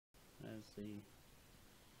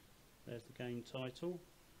there's the game title,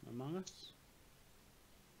 Among Us.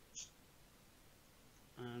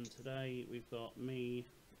 And today we've got me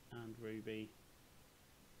and Ruby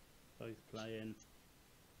both playing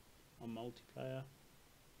on multiplayer.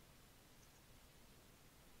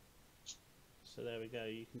 So there we go,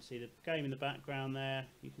 you can see the game in the background there.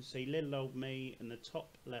 You can see little old me in the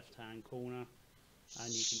top left hand corner, and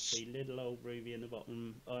you can see little old Ruby in the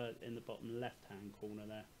bottom left hand corner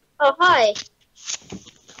there. Oh, hi.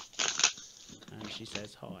 And she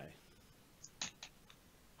says hi.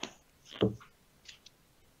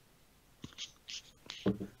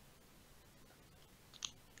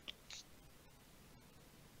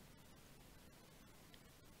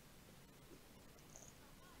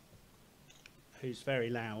 Who's very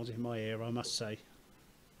loud in my ear, I must say.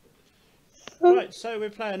 Right, so we're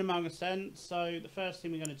playing Among Us then. So the first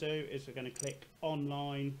thing we're going to do is we're going to click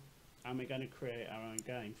online and we're going to create our own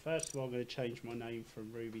game. First of all, I'm going to change my name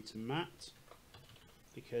from Ruby to Matt,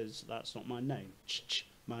 because that's not my name.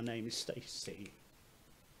 My name is Stacey.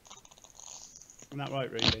 Isn't that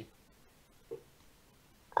right, Ruby?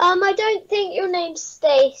 I don't think your name's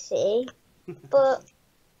Stacey, but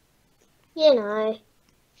you know.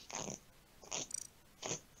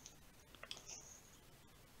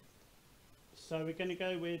 So we're going to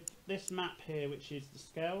go with this map here, which is the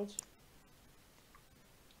Skeld.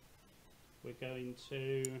 We're going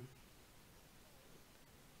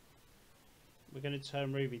to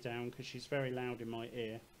turn Ruby down because she's very loud in my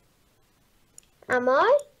ear. Am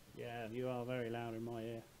I? Yeah, you are very loud in my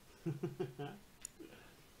ear.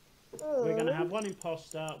 We're going to have one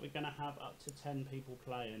imposter. We're going to have up to 10 people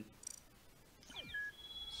playing.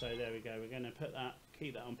 So there we go. We're going to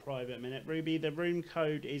keep that on private a minute. Ruby, the room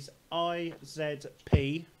code is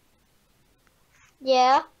IZP.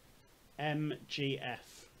 Yeah. MGF.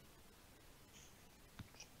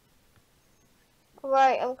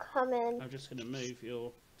 Right, I'm coming. I'm just going to move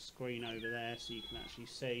your screen over there so you can actually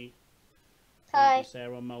see. Hi. Ruby's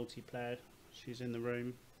there on multiplayer. She's in the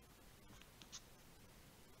room.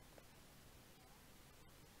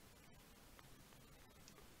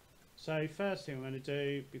 So first thing I'm going to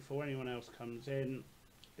do before anyone else comes in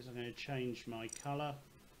is I'm going to change my colour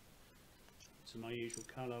to my usual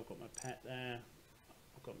colour. I've got my pet there,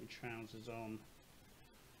 I've got my trousers on,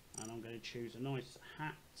 and I'm going to choose a nice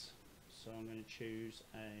hat. So I'm going to choose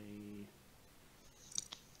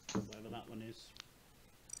whatever that one is.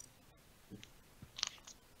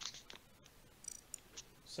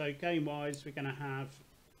 So game wise, we're going to have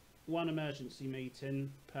one emergency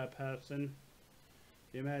meeting per person.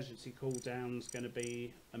 The emergency cooldown is going to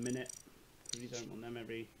be a minute, because you don't want them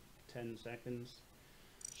every 10 seconds.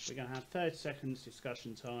 We're going to have 30 seconds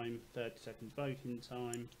discussion time, 30 seconds voting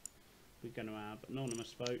time. We're going to have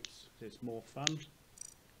anonymous votes because it's more fun.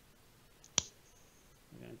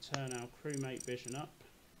 We're going to turn our crewmate vision up.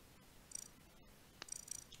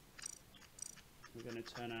 We're going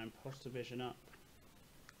to turn our imposter vision up.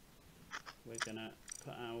 We're going to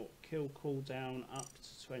put our kill cooldown up to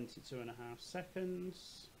 22.5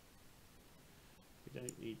 seconds. We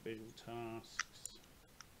don't need visual tasks.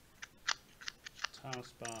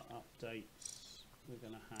 Taskbar updates. We're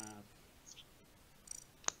going to have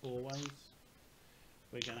always.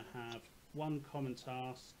 We're going to have one common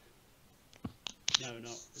task. No, we're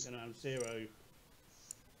not. We're going to have 0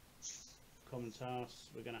 common tasks.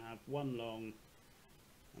 We're going to have 1 long,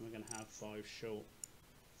 and we're going to have 5 short.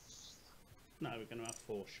 No, we're going to have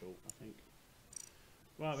 4 short, I think.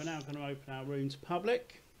 Right, we're now going to open our room to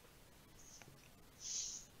public.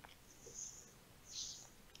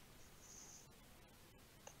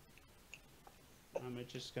 And we're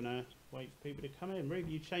just going to wait for people to come in.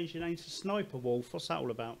 Ruby, you changed your name to Sniper Wolf. What's that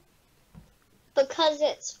all about? Because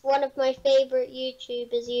it's one of my favourite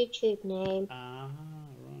YouTubers' YouTube name. Ah,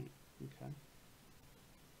 right. Okay.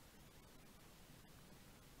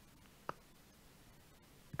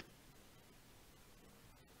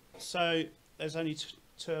 So there's only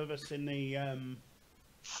 2 of us in the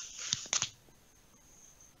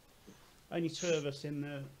only 2 of us in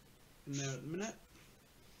there at the minute.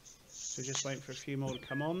 So just wait for a few more to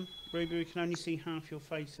come on. Ruby, we can only see half your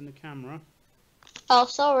face in the camera. Oh,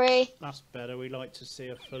 sorry. That's better. We like to see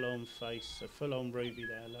a full-on face, a full-on Ruby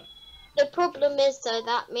there. Look. The problem is, though,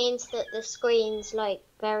 that means that the screen's like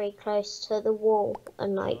very close to the wall,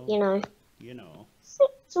 and like Oh, you know. You know.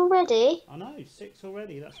 6 already. I know, 6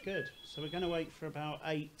 already. That's good. So we're going to wait for about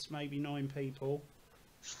 8, maybe 9 people,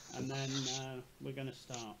 and then we're going to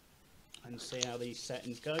start and see how these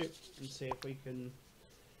settings go, and see if we can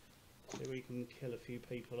kill a few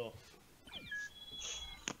people off.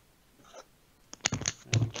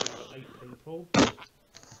 There we go, 8 people.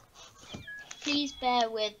 please bear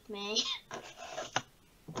with me.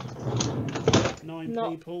 9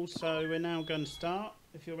 people, so we're now going to start.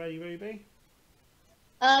 If you're ready, Ruby.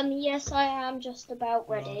 Yes, I am just about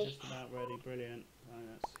You are ready. just about ready, brilliant. Right,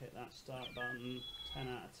 let's hit that start button. 10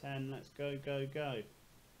 out of 10, let's go, go, go.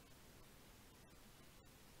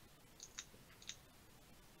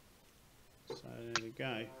 So there we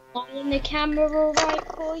go. On the camera all right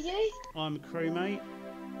for you? I'm a crewmate.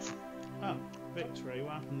 Oh, victory,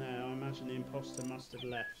 what happened there? I imagine the imposter must have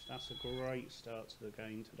left. That's a great start to the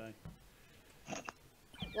game today.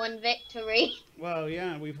 One victory. Well,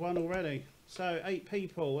 yeah, we've won already. So, 8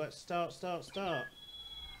 people, let's start. 10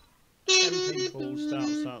 people,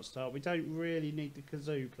 start. We don't really need the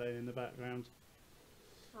kazoo playing in the background.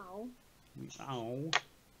 Oh. Ow.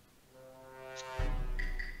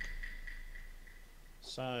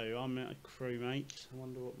 So, I'm a crewmate. I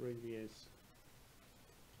wonder what Ruby is.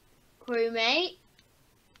 Crewmate.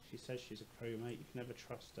 She says she's a crewmate, you can never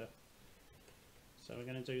trust her. So we're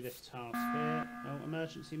going to do this task here. Oh,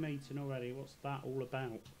 emergency meeting already. What's that all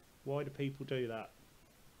about? Why do people do that?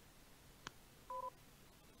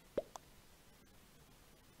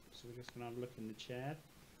 So we're just going to have a look in the chair.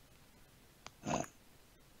 And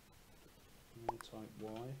we'll type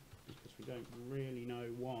Y, because we don't really know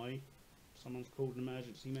why someone's called an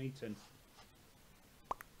emergency meeting.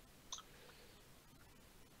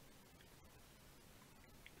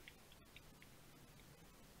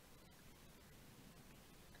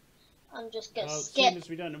 I'm just going to As skip. soon as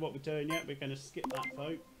we don't know what we're doing yet, we're going to skip that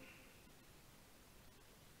vote.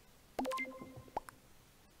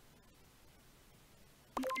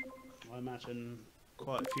 I imagine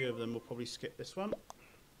quite a few of them will probably skip this one.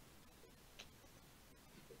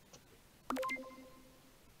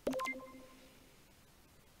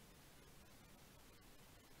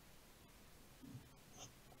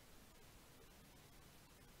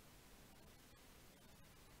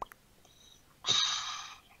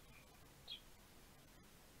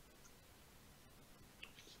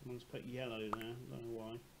 Someone's put yellow there, I don't know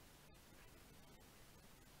why.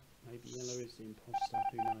 Maybe yellow is the imposter,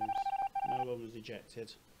 who knows. No one was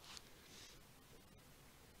ejected.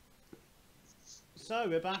 So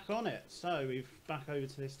we're back on it. So we're back over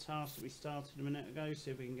to this task that we started a minute ago,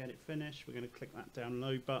 see if we can get it finished. We're going to click that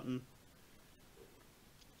download button.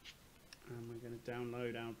 And we're going to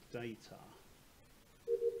download our data.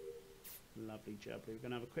 Lovely jubbly. We're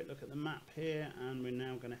going to have a quick look at the map here, and we're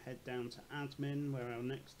now going to head down to admin where our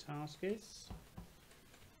next task is.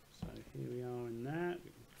 So here we are in there.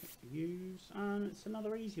 We can click use, and it's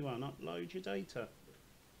another easy one. Upload your data.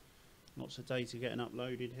 Lots of data getting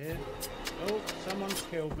uploaded here. Oh, someone's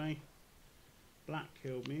killed me. Black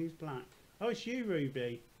killed me. Who's Black? Oh, it's you,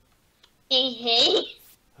 Ruby.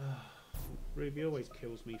 Ruby always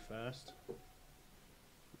kills me first.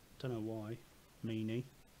 Don't know why. Meanie.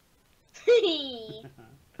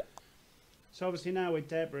 So obviously now with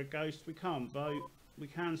Deborah Ghost we can't vote. We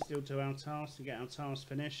can still do our tasks and get our tasks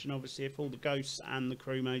finished, and obviously if all the ghosts and the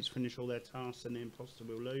crewmates finish all their tasks, then the imposter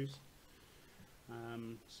will lose.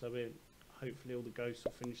 So hopefully all the ghosts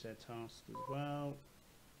will finish their tasks as well.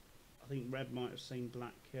 I think Red might have seen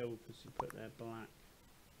Black killed because he put their Black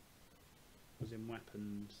was in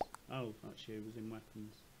weapons. Oh, that's you, was in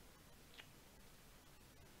weapons.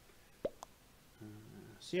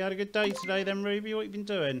 So you had a good day today then, Ruby? What have you been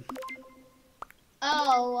doing?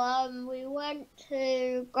 Oh, we went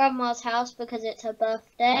to Grandma's house because it's her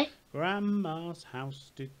birthday. Grandma's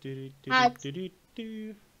house. Do, do, do, do, do,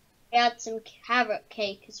 do. We had some carrot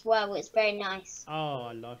cake as well. It's very nice. Oh,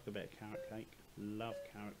 I like a bit of carrot cake. Love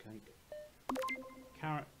carrot cake.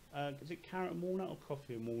 Carrot. Is it carrot and walnut or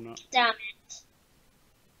coffee and walnut? Damn it.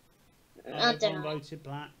 I don't Everyone know. voted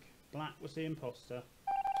Black. Black was the imposter.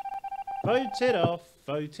 Voted off.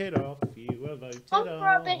 Voted off. You were voted I'm off.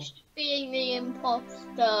 rubbish at being the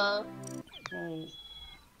imposter. Well,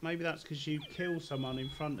 maybe that's because you killed someone in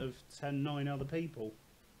front of 9 other people.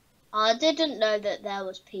 I didn't know that there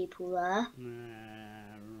was people there.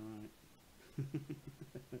 Right.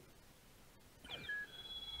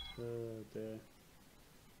 Oh dear.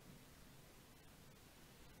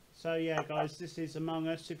 So yeah guys, this is Among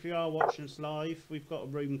Us. If you are watching us live, we've got a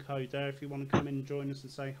room code there. If you want to come in and join us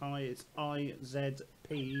and say hi, it's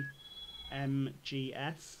IZPMGF.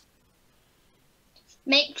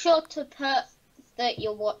 Make sure to put that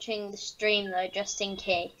you're watching the stream though, just in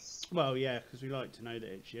case. Well yeah, because we like to know that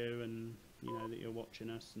it's you and you know that you're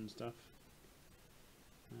watching us and stuff.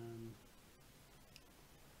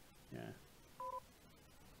 Yeah.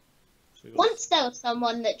 So we got Once there was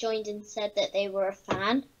someone that joined and said that they were a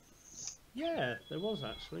fan. yeah, there was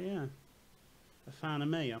actually, yeah. A fan of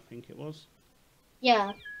me, I think it was.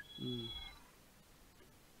 Yeah. Mm.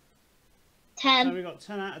 10. So we've got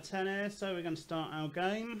 10 out of 10 here, so we're going to start our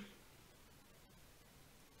game.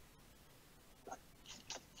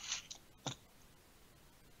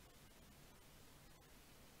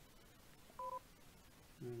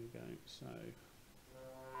 There we go, so...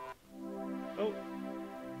 Oh!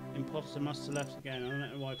 Imposter must have left again. I don't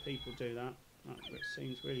know why people do that. It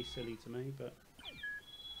seems really silly to me, but...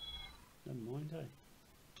 Never mind, eh?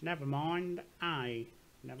 Never mind, eh?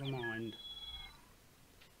 Never mind.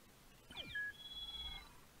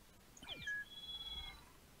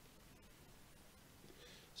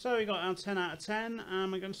 So we got our 10 out of 10,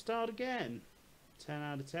 and we're going to start again. 10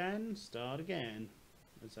 out of 10, start again,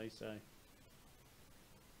 as they say.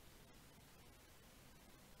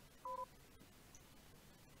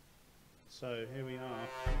 So here we are,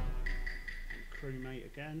 crewmate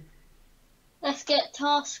again. Let's get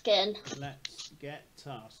tasking. Let's get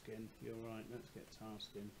tasking. You're right, let's get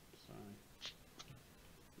tasking. So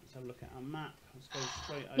let's have a look at our map. Let's go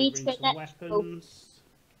straight over into weapons.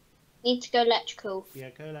 Need to go electrical. Yeah,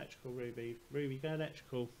 go electrical, Ruby. Ruby, go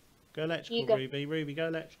electrical. Go electrical, You go. Ruby. Ruby, go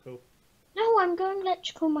electrical. No, I'm going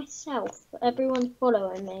electrical myself. But everyone's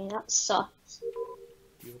following me. That's sus.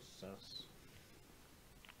 You're sus.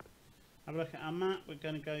 Have a look at our map. We're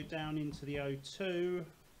going to go down into the O2,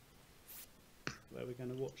 where we're going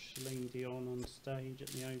to watch Celine Dion on stage at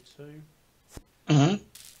the O2.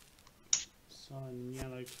 Cyan and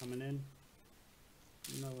yellow coming in.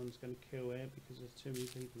 No one's going to kill here because there's too many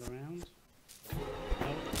people around.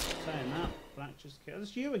 Oh, saying that, black just killed.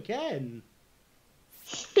 It's you again!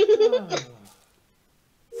 Oh.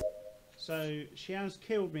 So she has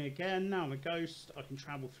killed me again. Now I'm a ghost. I can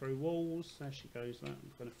travel through walls. There she goes. I'm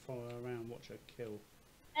going to follow her around, watch her kill.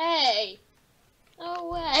 Hey! No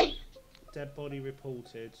way! Dead body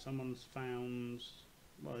reported. Someone's found...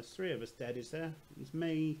 Well, there's 3 of us dead, is there? It's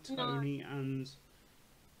me, Tony, and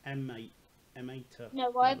M8. M8.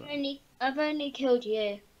 No, I've only killed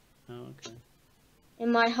you. Oh, okay.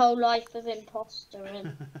 In my whole life of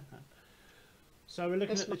impostering. So we're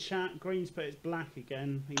looking at the chat. Green's put it's black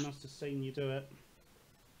again. He must have seen you do it.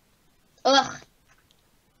 Ugh.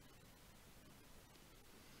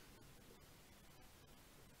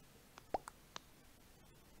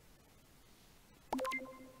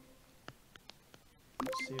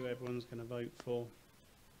 Let's see who everyone's going to vote for.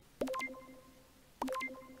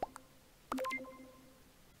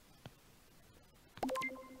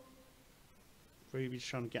 Ruby's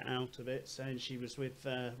trying to get out of it, saying she was with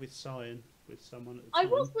Cyan, with someone at the time. I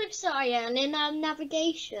was with Cyan in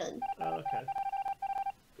navigation. Oh, okay.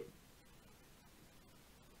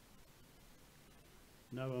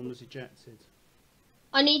 No one was ejected.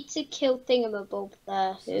 I need to kill Thingamabob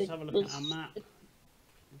there. So let's have a look at our map.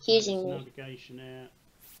 Using me. Navigation here,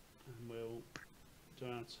 and we'll do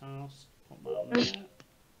our task. Pop that on there.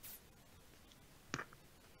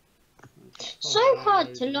 So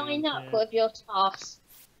hard to line up with your tasks.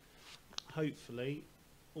 Hopefully,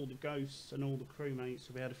 all the ghosts and all the crewmates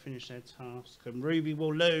will be able to finish their task, and Ruby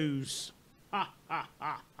will lose. Ha ha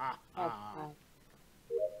ha ha ha.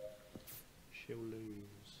 She'll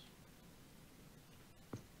lose.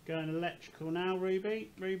 Going electrical now,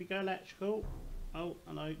 Ruby. Ruby, go electrical. Oh,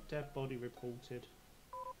 hello, dead body reported.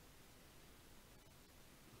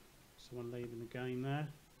 Someone leaving the game there.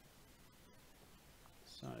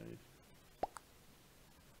 So,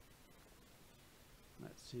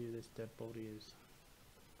 let's see who this dead body is.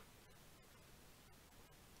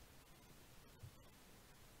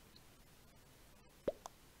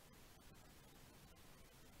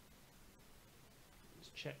 Let's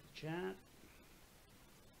check the chat.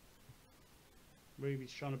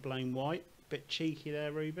 Ruby's trying to blame White. Bit cheeky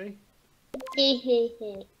there, Ruby.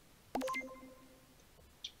 Hehehe.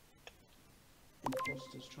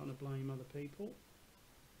 Imposter's trying to blame other people.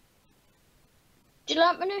 Do you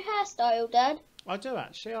like my new hairstyle, Dad? I do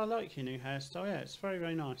actually. I like your new hairstyle. Yeah, it's very,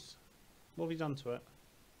 very nice. What have you done to it?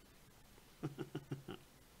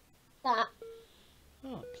 That.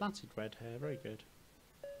 Oh, plaited red hair. Very good.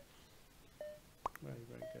 Very,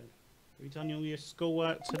 very good. Have you done all your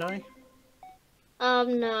schoolwork today?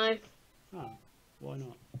 No. Oh, why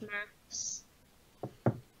not? Maths.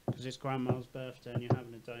 Because it's Grandma's birthday and you're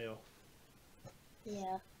having a day off.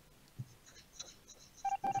 Yeah.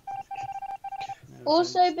 No,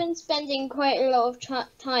 Also thanks. been spending quite a lot of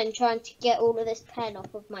time trying to get all of this pen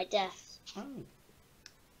off of my desk. Oh.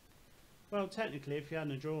 Well, technically, if you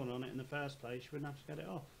hadn't drawn on it in the first place, you wouldn't have to get it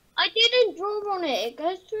off. I didn't draw on it. It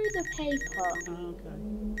goes through the paper. Oh, okay.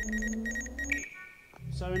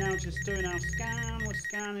 So we're now just doing our scan. We're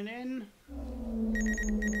scanning in.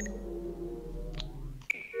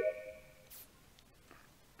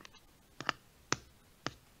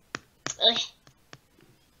 Let's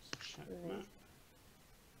check that.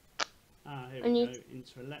 Ah, here we go.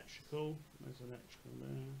 Into electrical. There's electrical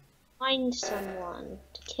there. Find someone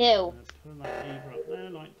to kill. Pull that lever up there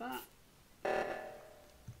like that.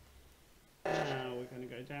 Now we're going to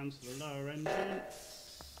go down to the lower engine.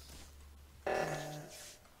 Do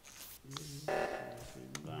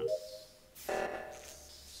that.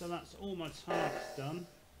 So that's all my tasks done.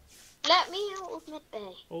 Let me out of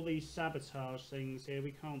Medbay. All these sabotage things here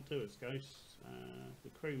we can't do as ghosts. The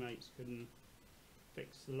crewmates can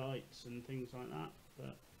fix the lights and things like that,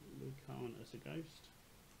 but we can't as a ghost.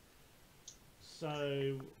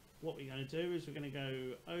 So what we're going to do is we're going to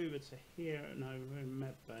go over to here. No, we're in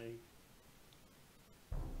Medbay.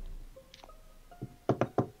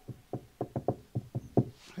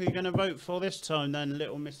 Who are you going to vote for this time then,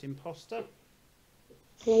 Little Miss Imposter?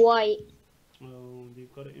 White. Oh,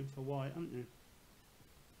 you've got it in for white, haven't you?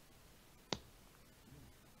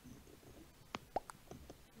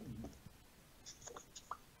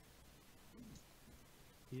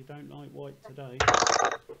 You don't like white today?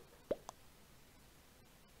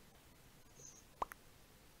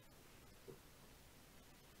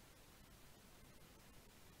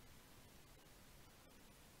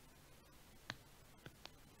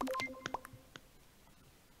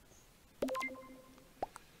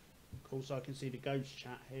 Of course, I can see the ghost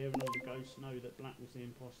chat here, and all the ghosts know that Black was the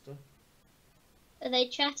imposter. Are they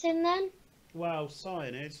chatting then? Well,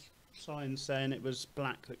 Cyan is. Cyan's saying it was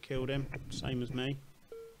Black that killed him, same as me.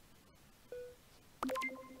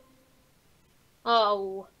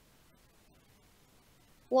 Oh.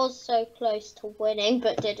 Was so close to winning,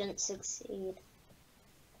 but didn't succeed.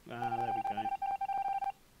 Ah, there we go.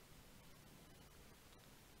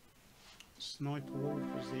 Sniper Wolf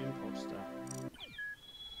was the imposter.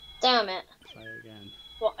 Damn it. Play again.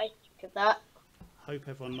 What I think of that. Hope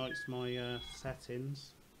everyone likes my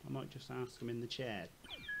settings. I might just ask them in the chat.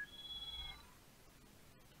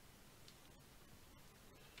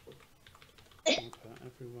 I'll put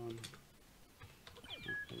everyone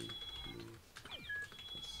happy with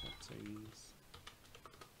the settings.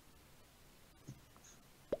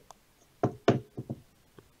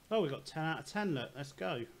 Oh, we got 10 out of 10. Look, let's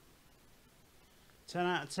go. 10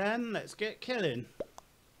 out of 10. Let's get killing.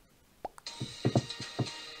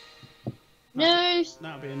 News.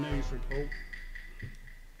 That'll be a news report.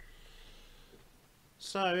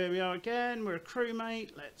 So here we are again. We're a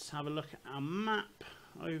crewmate. Let's have a look at our map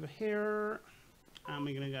over here, and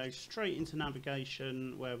we're going to go straight into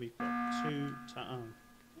navigation where we've got two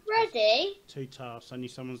tasks. Only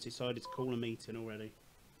someone's decided to call a meeting already.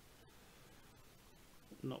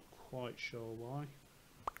 Not quite sure why.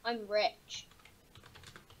 I'm rich.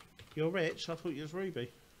 You're rich? I thought you was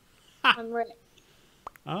Ruby. I'm rich.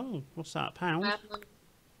 Oh, what's that, a pound?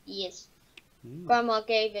 Yes. Mm, Grandma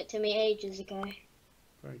gave it to me ages ago.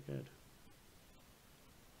 very good.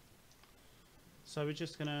 So we're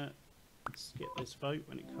just going to skip this vote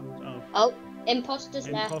when it comes... Oh, imposters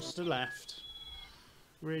left. Imposter left.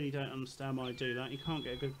 Really don't understand why I do that. You can't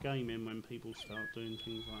get a good game in when people start doing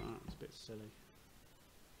things like that. It's a bit silly.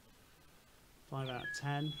 5 out of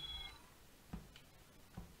 10.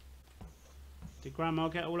 Did Grandma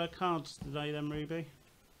get all her cards today then, Ruby?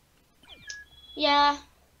 Yeah,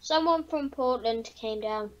 someone from Portland came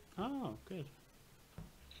down. Oh, good.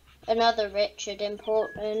 Another Richard in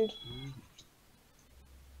Portland. Mm.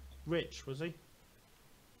 Rich, was he?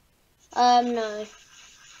 No.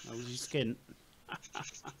 Or was he skint?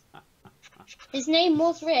 His name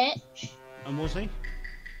was Rich. And was he?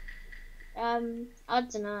 I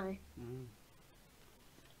don't know. Mm.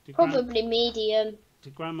 Did Probably medium.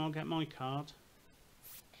 Did Grandma get my card?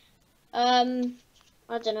 I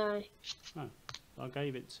don't know. Oh, I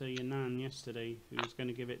gave it to your nan yesterday, who was going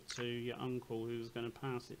to give it to your uncle, who was going to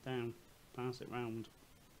pass it round.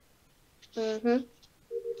 Mhm.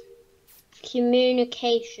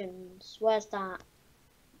 Communications. Where's that?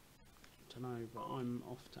 Don't know, but I'm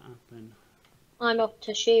off to admin. I'm up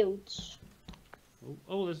to Shields.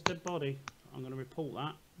 Oh, there's a dead body. I'm going to report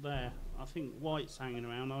that. There. I think White's hanging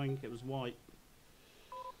around. I think it was White.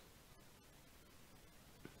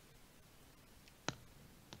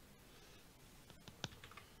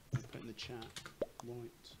 I'll put in the chat.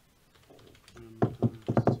 White.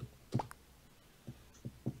 Passed.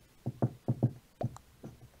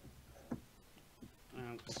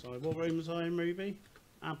 Outside. What room was I in, Ruby?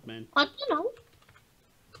 Admin. I don't know.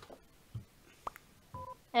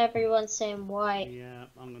 Everyone's saying white. Yeah,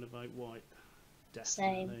 I'm going to vote White.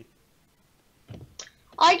 Definitely. Same.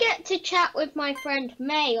 I get to chat with my friend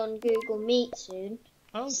May on Google Meet soon.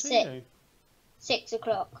 Oh, do Six. you? 6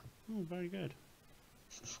 o'clock. Oh, very good.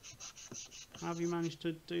 How have you managed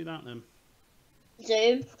to do that then?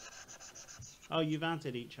 Zoom. Oh, you've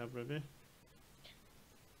added each other, have you?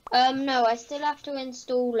 No, I still have to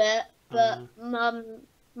install it, but Uh,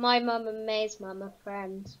 my mum and May's mum are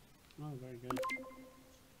friends. oh, very good.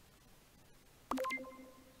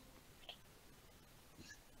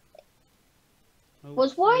 Oh,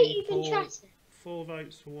 Was White even chatting? 4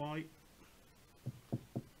 votes for White.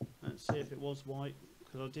 Let's see if it was White,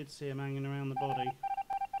 because I did see him hanging around the body.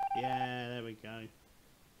 Yeah, there we go.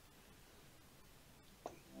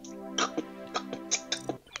 There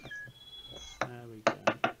we go.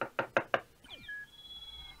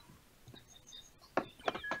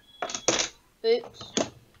 Oops.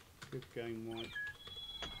 Good game, White.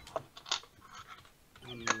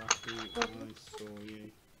 Unlucky, I saw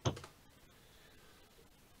you.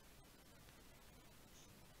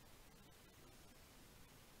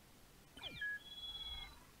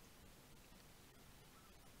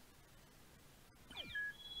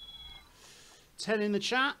 Ten in the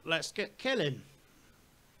chat, let's get killing.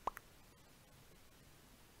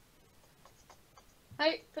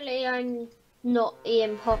 Hopefully I'm not the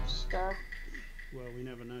imposter. Well, we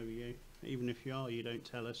never know you. Even if you are, you don't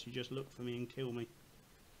tell us. You just look for me and kill me.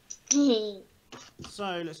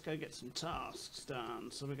 So, let's go get some tasks done.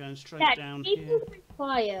 So we're going straight Dad, down keep here. on going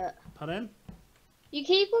quiet. Pardon? You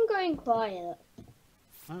keep on going quiet.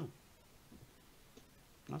 Oh.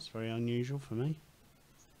 That's very unusual for me.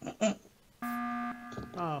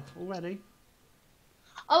 Oh, already?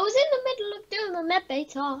 I was in the middle of doing my med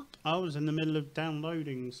beta. I was in the middle of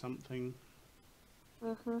downloading something.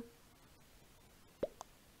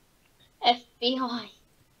 FBI.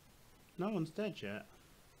 No one's dead yet.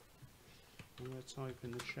 I'm going to type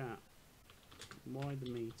in the chat. Why the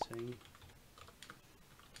meeting?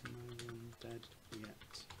 No one dead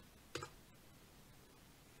yet.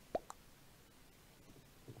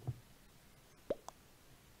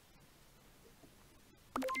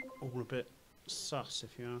 All a bit sus,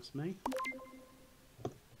 if you ask me.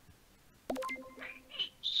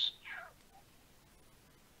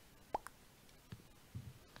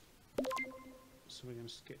 So we're going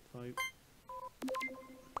to skip vote.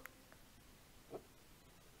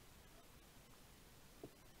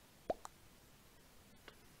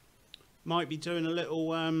 Might be doing a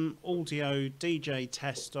little audio DJ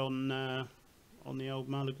test on the old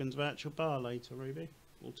Mulligan's virtual bar later, Ruby,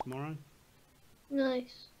 or tomorrow.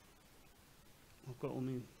 Nice. I've got all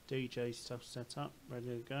my DJ stuff set up, ready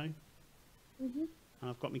to go. Mhm. And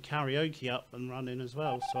I've got my karaoke up and running as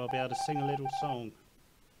well, so I'll be able to sing a little song.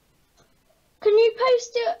 Can you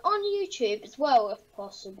post it on YouTube as well, if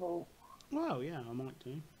possible? Well, yeah, I might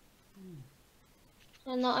do.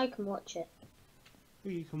 So that I can watch it.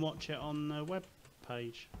 Well, you can watch it on the web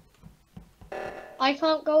page. I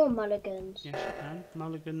can't go on Mulligan's. Yes, you can.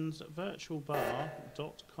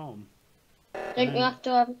 mulligansvirtualbar.com. Don't you have to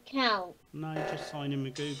have an account? No, just sign in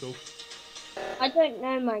with Google. I don't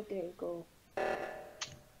know my Google.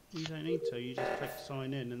 You don't need to. You just click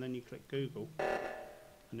sign in and then you click Google.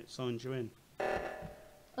 And it signs you in.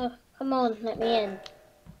 Oh, come on, let me in.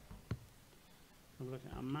 Have a look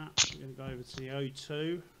at our map. We're going to go over to the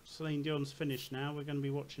O2. Celine Dion's finished now. We're going to be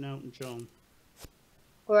watching Elton John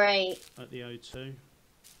Great. at the O2.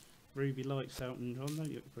 Ruby likes Elton John,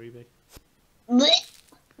 don't you, Ruby? Blech.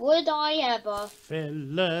 Would I ever?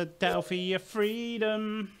 Philadelphia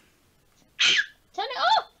freedom. Turn it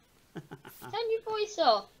off! Turn your voice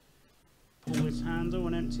off. Pull this handle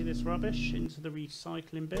and empty this rubbish into the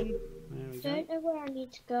recycling bin. There we go. Don't know where I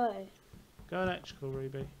need to go. Go electrical,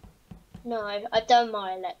 Ruby. No, I've done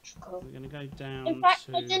my electrical. We're going to go down In fact,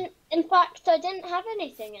 to... I didn't have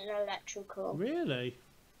anything in electrical. Really?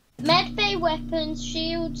 Medbay, weapons,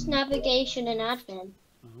 shields, navigation, and admin.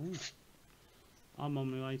 Oh. I'm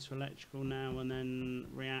on my way to electrical now, and then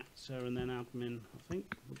reactor, and then admin. I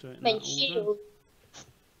think we'll do it in that order. Shield.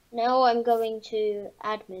 Now I'm going to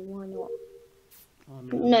admin. Why not? I'm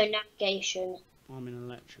No, navigation. in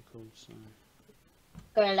electrical, so...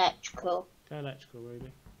 Go electrical. Go electrical,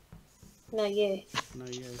 Ruby. No, you. No,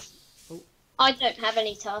 you. Oh, I don't have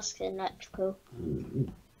any tasks in electrical.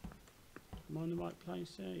 am I in the right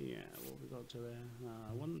place here? Yeah, what have we got to do here?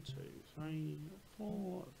 1, 2, 3,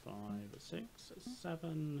 4, 5, 6,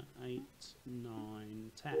 7, 8,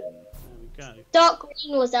 9, 10. There we go. Dark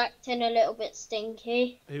green was acting a little bit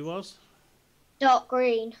stinky. Who was? Dark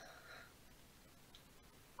green.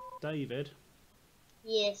 David.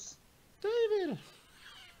 Yes. David!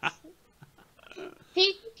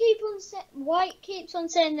 People keep on White keeps on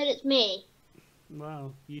saying that it's me.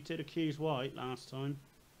 Well, you did accuse White last time.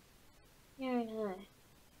 Yeah, I know.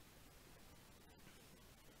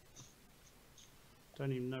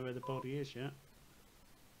 Don't even know where the body is yet.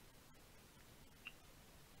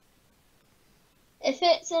 If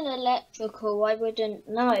it's an electrical, I wouldn't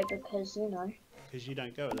know because, you know. Because you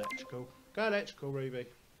don't go electrical. Go electrical, Ruby.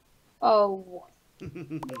 Oh.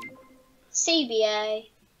 CBA.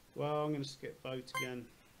 Well, I'm going to skip boat again.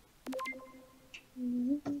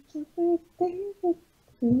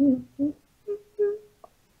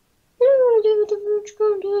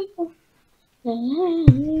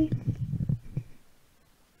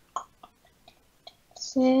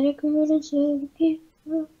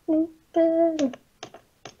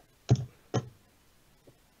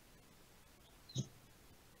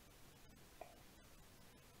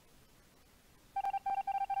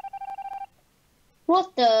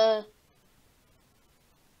 What the?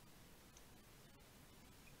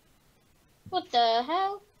 What the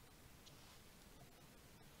hell?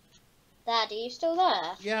 Dad, are you still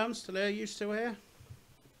there? Yeah, I'm still here. You still here?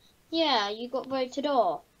 Yeah, you got voted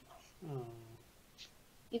off. Oh,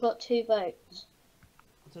 You got 2 votes.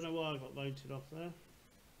 I don't know why I got voted off there.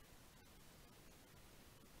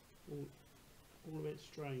 All a bit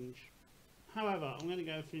strange. However, I'm going to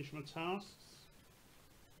go and finish my tasks.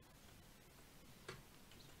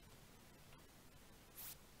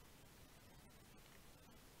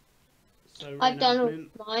 So I've done all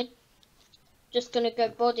reenactment. mine. Just gonna go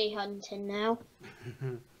body hunting now.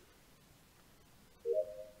 And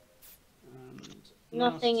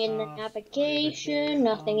Nothing last in the task over navigation, here.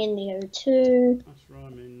 nothing in the O2. That's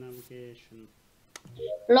rhyming navigation.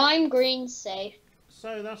 Lime green safe.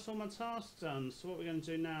 So that's all my tasks done. So what we're going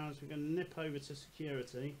to do now is we're going to nip over to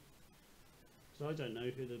security. Because I don't know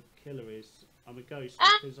who the killer is. I'm a ghost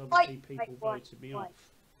because obviously people voted me off.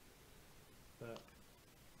 But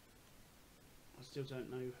I still don't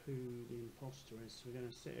know who the imposter is. So we're going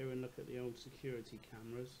to sit here and look at the old security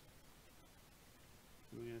cameras.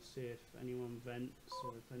 And we're going to see if anyone vents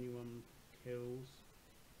or if anyone kills.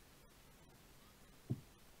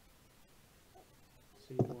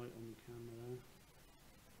 See the light on the camera there.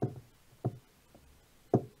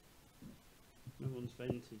 No one's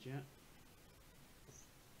vented yet.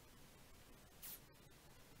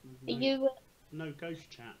 No ghost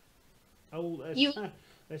chat. Oh,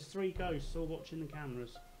 there's 3 ghosts all watching the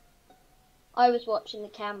cameras. I was watching the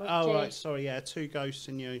camera too. Oh, right, sorry, yeah, 2 ghosts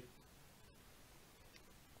and you.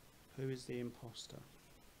 Who is the imposter?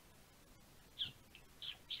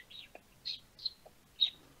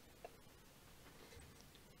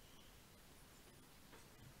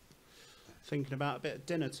 Thinking about a bit of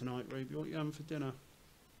dinner tonight, Ruby. What are you having for dinner?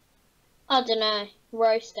 I don't know.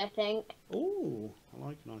 Roast, I think. Oh, I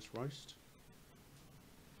like a nice roast.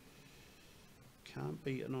 Can't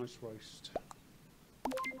beat a nice roast.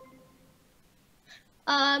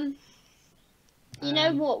 You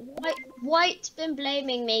know what? White's been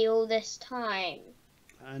blaming me all this time.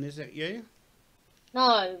 And is it you?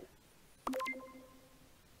 No.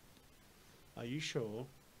 Are you sure?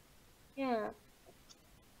 Yeah.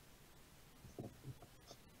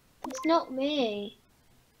 It's not me.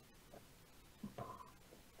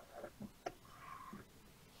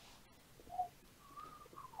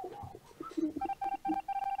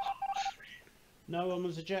 No one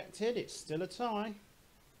was ejected. It's still a tie.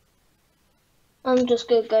 I'm just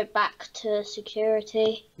gonna go back to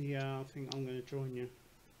security. Yeah, I think I'm going to join you.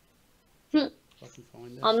 If I can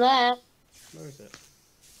find it. I'm there. Where is it?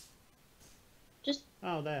 Just.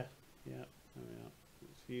 Oh, there. Yeah, there we are.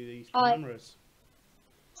 Let's view these cameras.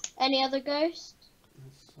 Any other ghosts?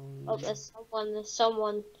 Oh, There's there's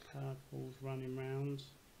someone. Purple's running round.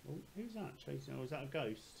 Oh, who's that chasing? Oh, is that a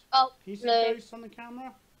ghost? Oh, Can you see blue. a ghost on the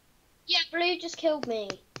camera? Yeah, blue just killed me.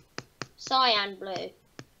 Cyan blue.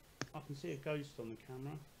 I can see a ghost on the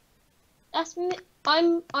camera. That's me.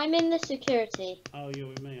 I'm in the security. Oh, you're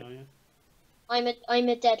with me, are you? I'm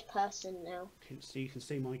a dead person now. So you can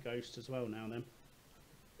see my ghost as well now then.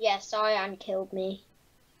 Yeah, Cyan killed me.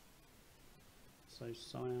 So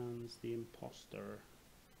Cyan's the imposter.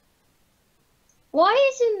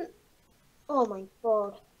 Why isn't... Oh my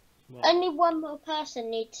god. What? Only one more person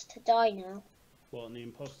needs to die now. What, and the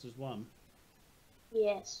imposter's won?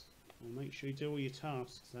 Yes. Well, make sure you do all your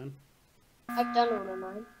tasks then. I've done all of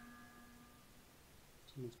mine.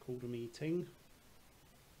 Someone's called a meeting.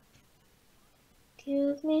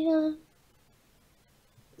 Excuse me, huh?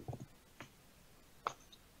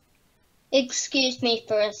 Excuse me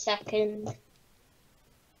for a second.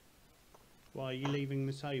 Why are you leaving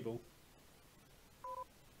the table?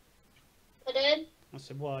 Pardon? I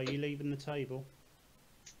said, why are you leaving the table?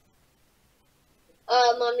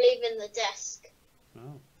 I'm leaving the desk.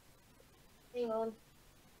 Oh, Hang on.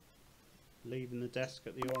 leaving the desk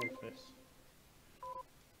at the orifice.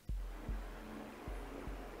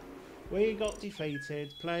 We got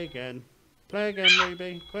defeated. Play again. Play again,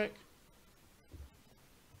 Ruby. Quick.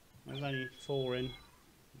 There's only 4 in.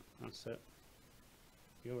 That's it.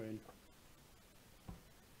 You're in.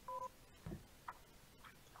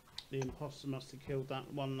 The imposter must have killed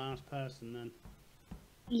that one last person then.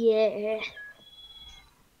 Yeah.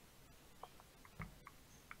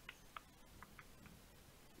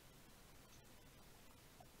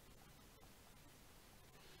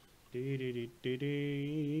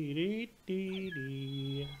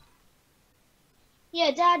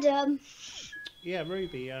 Yeah, Dad, Yeah,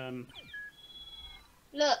 Ruby,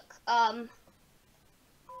 look, what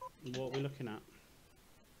are we looking at?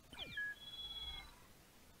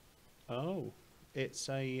 Oh, it's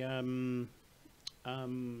a,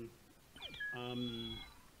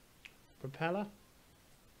 propeller?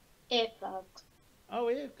 earplugs. Oh,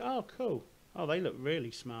 yeah. Oh, cool. Oh, they look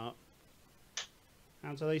really smart.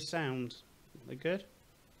 How do they sound? They good?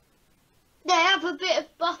 They have a bit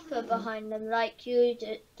of buffer behind them, like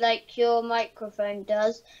like your microphone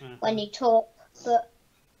does when you talk. But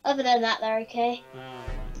other than that, they're okay. Oh,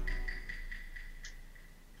 right.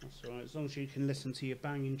 That's alright, as long as you can listen to your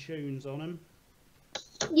banging tunes on them.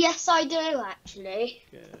 Yes, I do actually.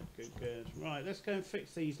 Good, good, good. Right, let's go and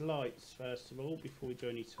fix these lights first of all before we do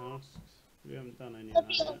any tasks. We haven't done any of that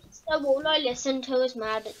yet. So all I listen to is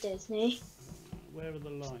Mad at Disney. Where are the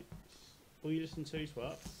lights? All you listen to is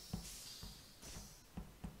what?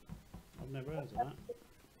 I've never heard of that.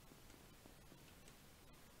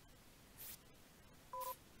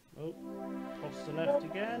 Oh, toss the left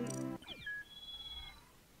again.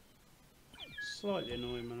 Slightly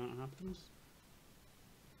annoying when that happens.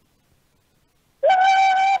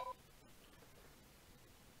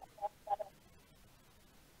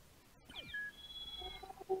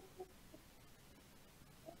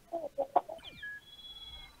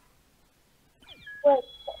 Wait.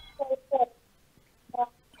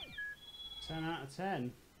 10 out of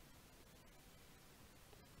 10.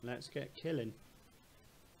 Let's get killing.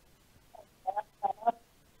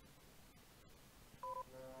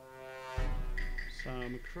 So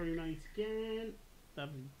I'm a crewmate again.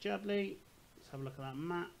 Lovely jubbly. Let's have a look at that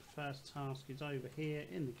map. First task is over here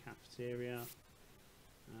in the cafeteria.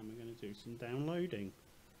 And we're going to do some downloading.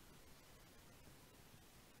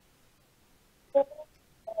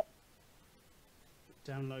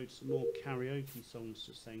 Download some more karaoke songs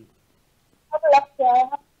to sing. I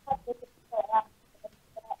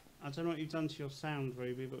don't know what you've done to your sound,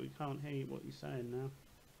 Ruby, but we can't hear what you're saying now.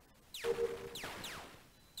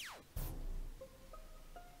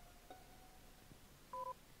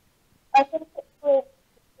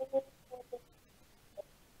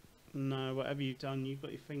 No, whatever you've done, you've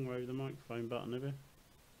got your finger over the microphone button, have you?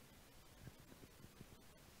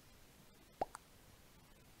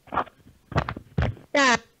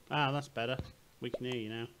 Dad. Ah, that's better. We can hear you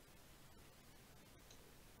now.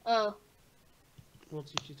 Oh, What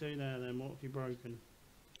did you do there then? What have you broken?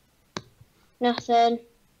 nothing.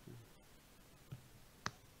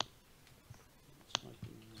 I've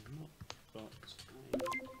not got a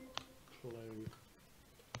clue.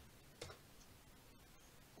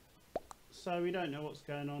 So we don't know what's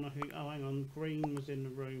going on. I think. Oh, hang on. Green was in the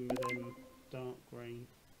room with him. Dark green.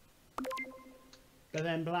 But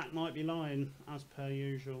then black might be lying, as per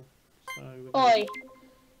usual. So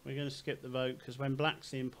we're going to skip the vote, because when black's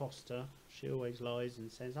the imposter, she always lies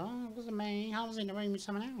and says, "Oh, it wasn't me. I was in the room with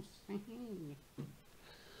someone else."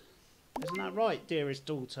 Isn't that right, dearest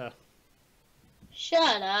daughter?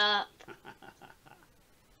 Shut up.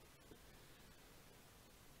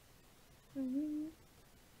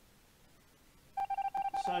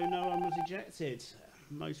 So no one was ejected.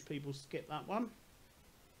 Most people skip that one.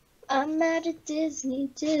 I'm mad at Disney.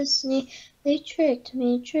 They tricked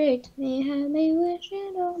me, had me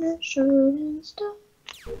wishing on a shooting star.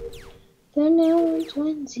 But now I'm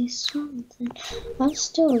 20 something. I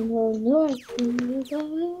still know nothing about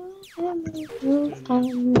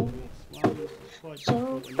Quite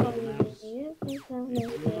difficult when you're on a mouse.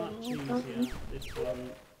 It's much easier, this one.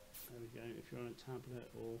 There we go, if you're on a tablet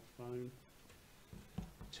or phone.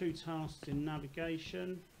 2 tasks in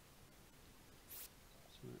navigation.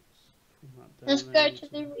 So Let's go to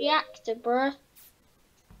the reactor, bruh.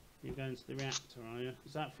 You're going to the reactor, are you?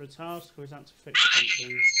 Is that for a task or is that to fix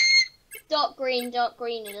something? Dark green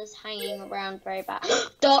is hanging around very bad.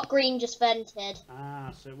 Dark green just vented.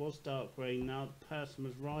 Ah, so it was dark green. Now the person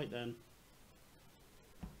was right then.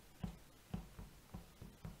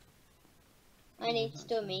 I need to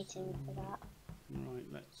do a meeting for that. Right,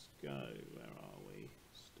 let's go. Where are we?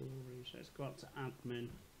 Storage. Let's go up to admin.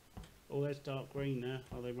 Oh, there's dark green there.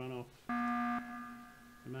 Oh, they run off.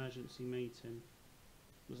 Emergency meeting.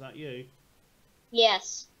 Was that you?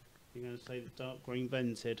 Yes. You're going to say the dark green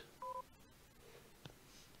vented.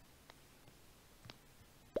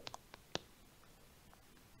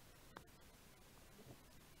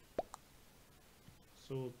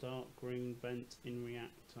 or dark green vent in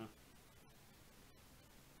reactor?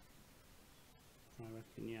 I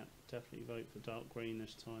reckon, yeah, definitely vote for dark green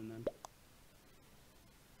this time then.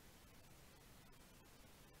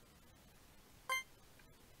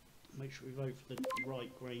 Make sure we vote for the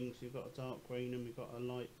right green, because we've got a dark green and we've got a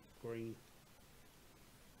light green.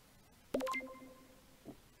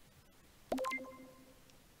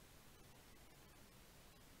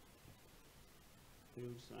 Who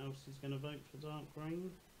else is going to vote for dark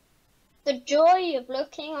green? The joy of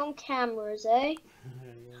looking on cameras, eh?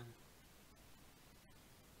 Yeah.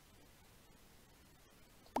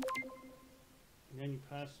 The only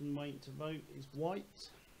person waiting to vote is white.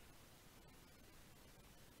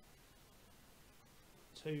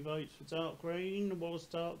 2 votes for dark green. Was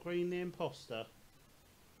dark green the imposter?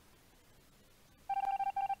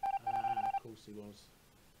 Of course he was.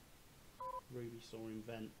 Ruby saw him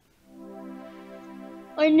vent.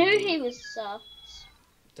 I knew he was sus.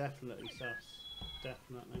 Definitely sus.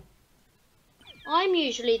 Definitely. I'm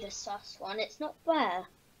usually the sus one, it's not fair.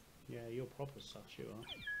 Yeah, you're proper sus, you are.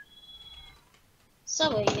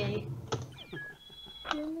 So are you.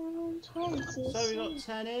 So we got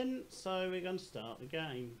 10 in, so we're going to start the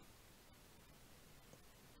game.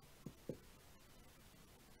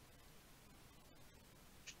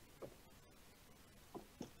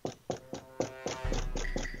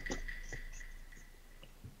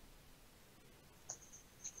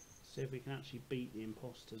 See if we can actually beat the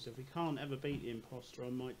imposters. If we can't ever beat the imposter, I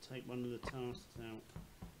might take one of the tasks out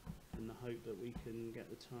in the hope that we can get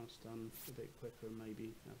the task done a bit quicker and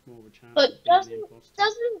maybe have more of a chance But of beating the imposter.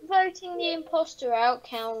 doesn't voting the imposter out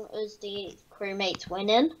count as the crewmates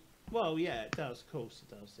winning? Well, yeah, it does. Of course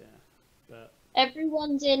it does, yeah. But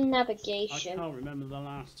Everyone's in I navigation. can't remember the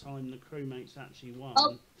last time the crewmates actually won.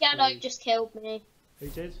 Oh, Yellow just killed me. Who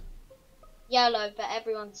did? Yellow, but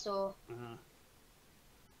everyone saw.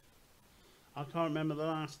 I can't remember the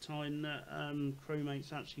last time that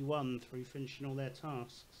crewmates actually won through finishing all their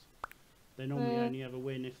tasks. They normally only ever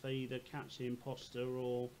win if they either catch the imposter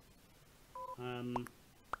or...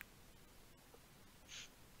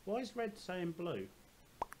 Why is red saying blue?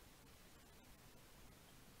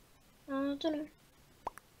 I don't know.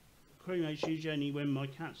 Crewmates usually only win by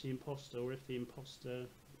catch the imposter or if the imposter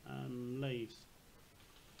leaves.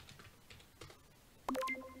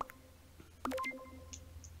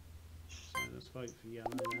 So let's vote for yellow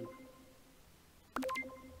then.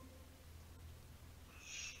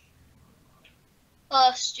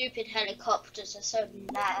 Oh, stupid helicopters are so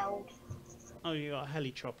loud. Oh, you got a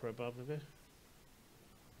heli chopper above of it?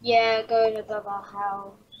 Yeah, going above our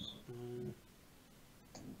house.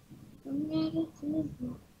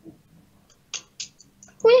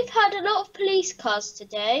 We've had a lot of police cars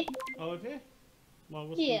today. Oh, have you? Well,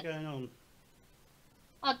 what's Yeah. been going on?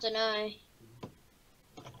 I don't know.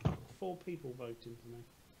 4 people voting for me.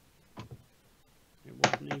 It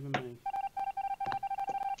wasn't even me.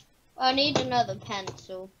 I need another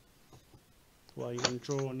pencil. Well, you're going to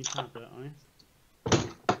draw on your tablet, are you?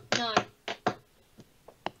 No.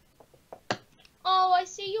 Oh, I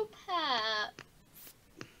see your pet.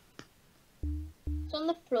 It's on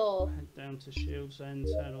the floor. Head down to shields then,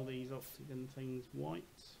 turn all these octagon things white.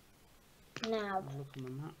 Now. Look on the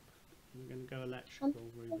map. We're going to go electrical,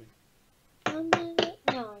 Ruby.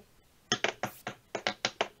 No.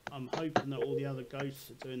 I'm hoping that all the other ghosts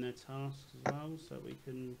are doing their tasks as well, so we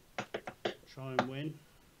can try and win.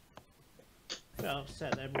 A bit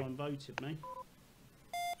upset that everyone voted me.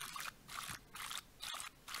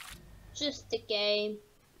 Just a game.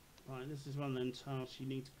 Right, this is one of them tasks. You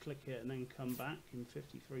need to click it and then come back in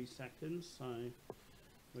 53 seconds. So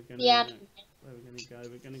we're going to where we're going to go.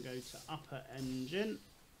 We're going to go to upper engine.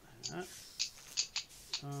 Task,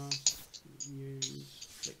 use,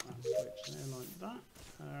 click that switch there like that.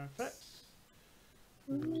 Perfect.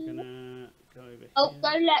 And we're going to go over Oh, here. go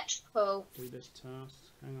electrical. Do this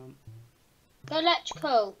task. Hang on. Go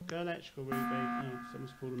electrical. Go electrical, Ruby. Oh,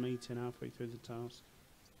 someone's called a meeting halfway through the task.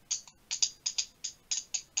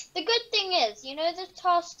 The good thing is, you know the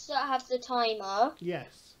tasks that have the timer?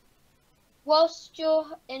 Yes. Whilst you're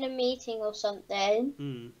in a meeting or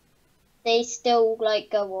something, they still,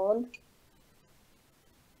 like, go on.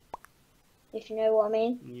 If you know what I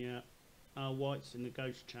mean. Yeah. White's in the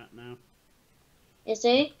ghost chat now. Is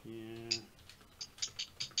he? Yeah.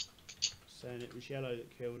 Saying it was yellow that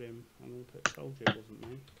killed him. I'm going to put soldier, it wasn't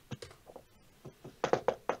me.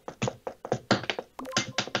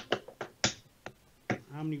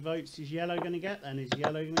 How many votes is yellow going to get then? Is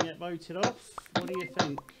yellow going to get voted off? What do you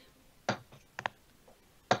think?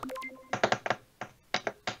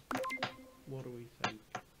 What do we think?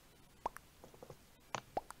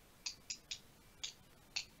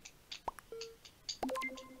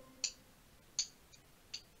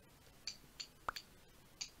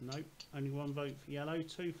 Nope. Only one vote for yellow,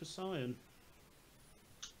 2 for cyan.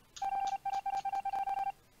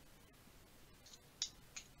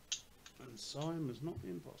 And cyan was not the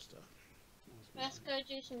imposter. Let's go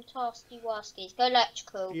do some tasky waskies. Go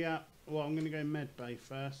electrical. Yeah, well, I'm going to go med bay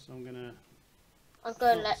first. I'm going to... I'll go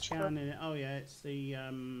electrical. Scanning it. Oh, yeah, it's the...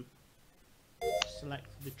 select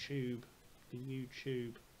the tube. The U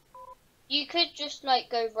tube. You could just, like,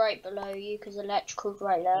 go right below you, because electrical's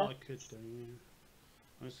right there. Oh, I could do, yeah.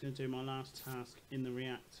 I'm just going to do my last task in the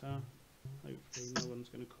reactor. Hopefully no one's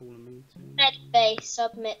going to call a meeting. Med bay,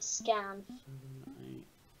 submit, scan. 7,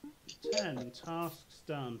 8, 10. Tasks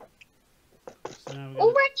done. So now we're gonna...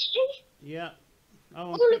 Already? Yeah.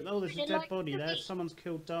 Oh, there's a dead body there. Someone's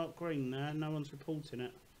killed dark green there. No one's reporting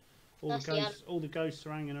it. All the ghosts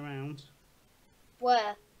are hanging around.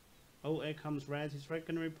 Where? Oh, here comes Red. Is Red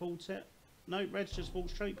going to report it? No, Red's just walked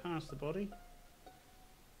straight past the body.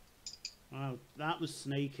 Wow, that was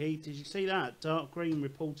sneaky. Did you see that? Dark green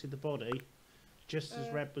reported the body just as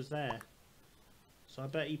Red was there. So I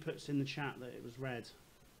bet he puts in the chat that it was Red.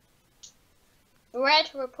 Red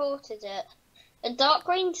reported it. And dark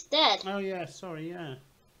green's dead. Oh yeah, sorry, yeah.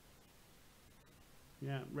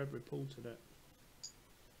 Yeah, Red reported it.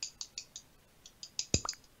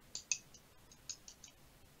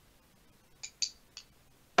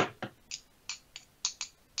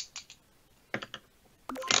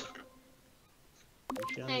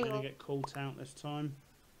 Is Shelly going to get caught out this time?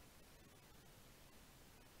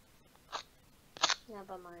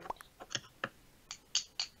 Never mind.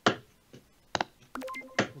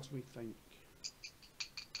 What do we think?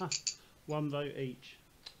 Huh, 1 vote each.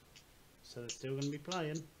 So they're still going to be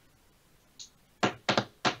playing.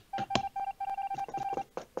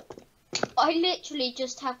 I literally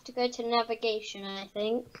just have to go to navigation, I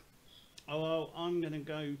think. Oh, well, I'm going to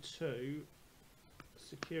go to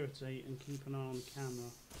security and keep an eye on the camera.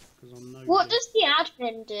 Because I'm no What good. does the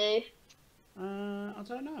admin do? I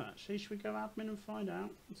don't know, actually. Should we go admin and find out?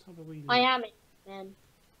 Let's have a wee look. I am admin.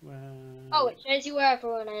 Where... Oh, it shows you where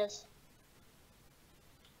everyone is.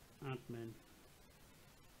 Admin.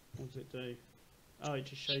 What does it do? Oh, it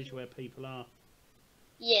just shows you where people are.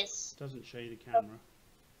 Yes. It doesn't show you the camera.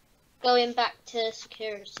 Going back to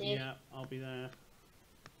security. Yeah, I'll be there.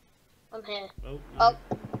 I'm here. Oh, no.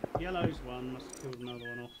 Yellow's one. Must have killed another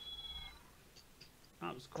one off.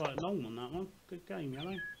 That was quite a long one, that one. Good game,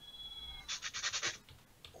 Yellow.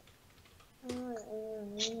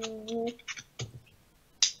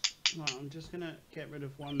 Right, I'm just going to get rid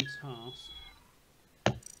of one task.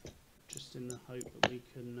 Just in the hope that we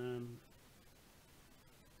can...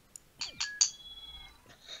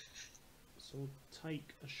 So we'll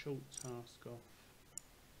take a short task off.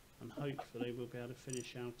 And hopefully we'll be able to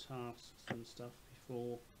finish our tasks and stuff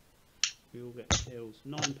before we all get killed.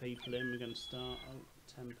 9 people in, we're going to start. Oh,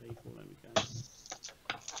 10 people, there we go.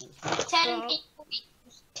 Let's 10 people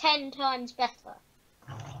equals 10 times better.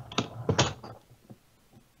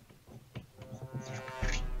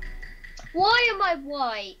 Why am I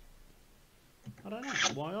white? I don't know.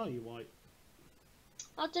 Why are you white?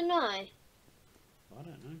 I don't know. I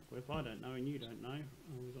don't know. Well, if I don't know and you don't know,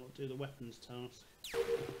 we've got to do the weapons task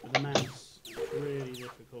with the mouse. It's really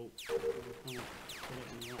difficult. We can't put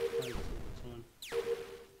it in the right place all the time.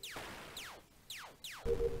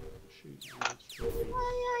 Shoot, that's true.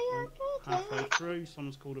 Halfway through,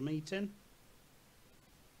 someone's called a meeting.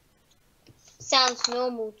 Sounds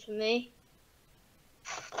normal to me.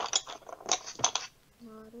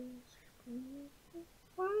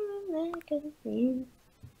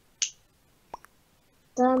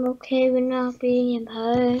 I'm okay with not being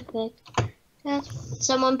perfect.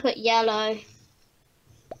 Someone put yellow.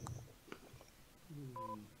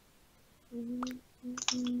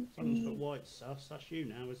 Someone's put white sus. That's you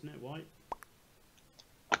now, isn't it, White?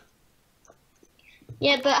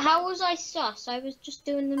 Yeah, but how was I sus? I was just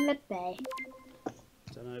doing the mid bay.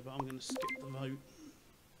 Don't know, but I'm going to skip the vote.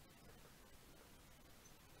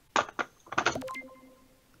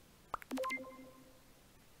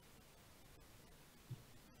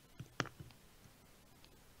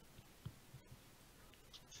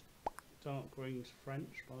 Dark green's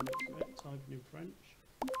French, by the looks of it, typing in French.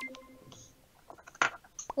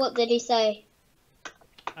 What did he say?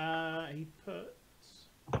 He put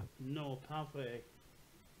no pavé.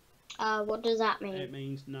 What does that mean? It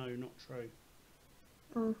means no, not true.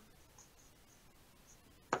 Oh.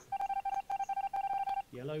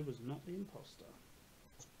 Yellow was not the imposter.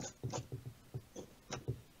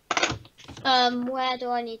 Where do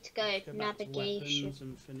I need to go? Let's go back to Navigation. weapons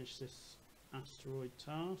and finish this asteroid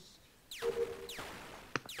task.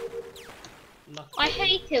 I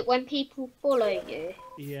hate it when people follow you.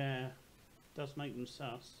 Yeah. Does make them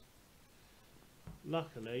sus.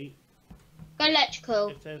 Luckily, Go electrical.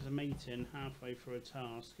 if there's a meeting halfway through a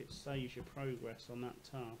task, it saves your progress on that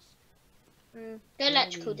task. Go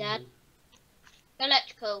electrical, Dad. Go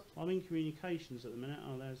electrical. I'm in communications at the minute.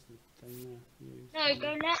 Oh, there's the thing there. Use. No,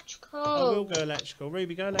 go electrical. I will go electrical.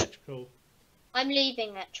 Ruby, go electrical. I'm leaving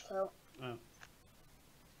electrical. Oh.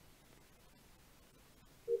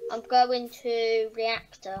 I'm going to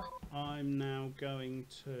reactor. I'm now going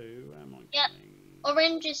to. Where am I Yep. going?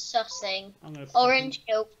 Orange is sussing. I'm gonna. Orange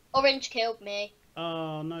killed me.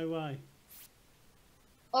 Oh, no way.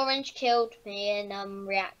 Orange killed me in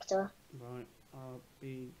reactor. Right. I'll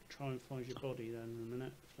be try and find your body then in a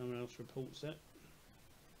minute. If no one else reports it.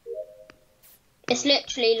 It's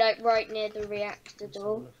literally like right near the reactor Let's have a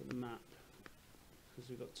door. look at the map. Because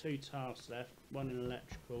we've got 2 tasks left. One in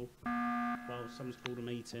electrical. Well, someone's called a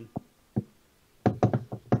meeting.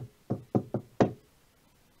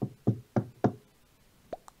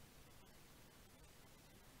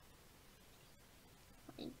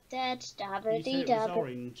 Dead, You said dabbity it was dab.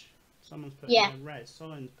 orange. Someone's put Yeah. red.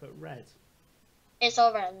 Someone's put red. It's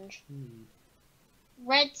orange.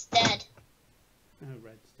 Red's dead. Oh,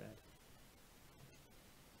 red's dead.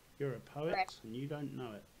 You're a poet Red. and you don't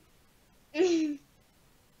know it.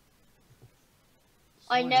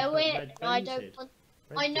 I Someone know put it, red and I painted. don't want.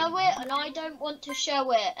 Red I know painted. it, and I don't want to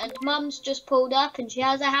show it. And Mum's just pulled up, and she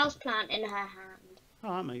has a house plant in her hand.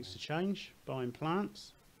 Oh, that makes a change. Buying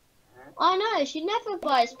plants. I know, she never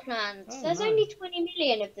buys plants. Oh, There's no. only 20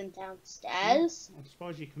 million of them downstairs. I'm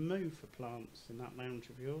surprised you can move for plants in that lounge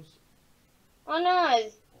of yours. I know.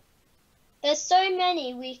 There's so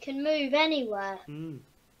many we can move anywhere.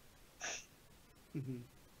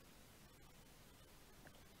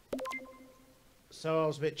 So I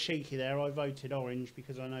was a bit cheeky there. I voted orange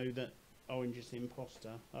because I know that orange is the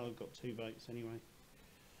imposter. Oh, I've got 2 votes anyway.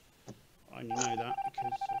 I only know that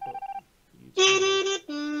because I've got you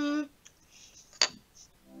 2 votes.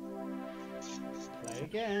 Play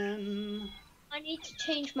again. I need to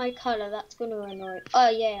change my colour, that's going to annoy. Oh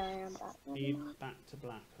yeah, I am back. Are you back to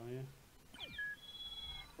black, are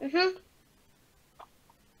you?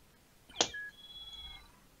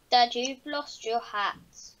 Dad, you've lost your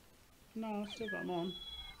hats. No, I've still got them on.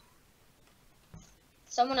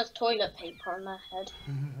 Someone has toilet paper on their head.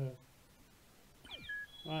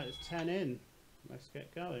 Right, it's 10 in. Let's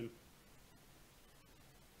get going.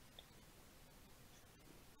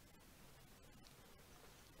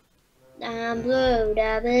 I'm blue,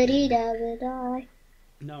 da-ba-dee, da-ba-die.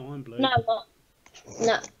 No, I'm blue. No, what?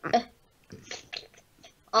 No.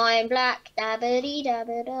 I'm black, da-ba-dee,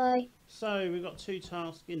 da-ba-die. So we've got 2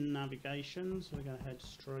 tasks in navigation, so we're going to head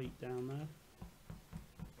straight down there.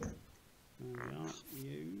 There we are.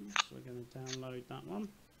 Use. We're going to download that one.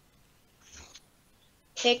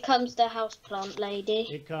 Here comes the houseplant lady.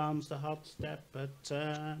 Here comes the hot step, but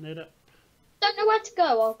turn it up. Don't know where to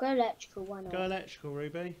go. I'll go electrical. Why not? Go electrical,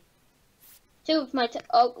 Ruby. 2 of my.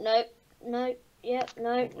 Oh no, no. Yep,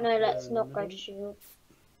 no, no. Let's not go to shield.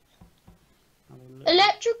 Have a look.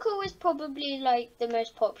 Electrical is probably like the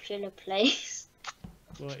most popular place.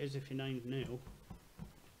 Well, it is if your name's Neil.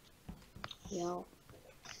 Yeah.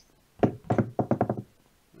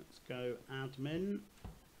 Let's go admin.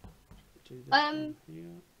 Do this one here.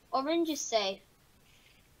 Orange is safe.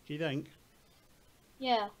 Do you think?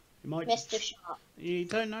 Yeah, It might. Mr. Sharp. You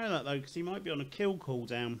don't know that though, because he might be on a kill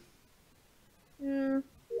cooldown. Hmm.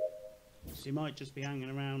 So he might just be hanging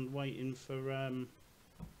around waiting for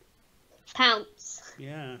Pounce.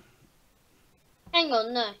 yeah. Hang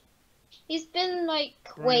on, no. He's been like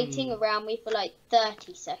Brown. waiting around me for like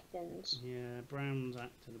 30 seconds. Yeah, Brown's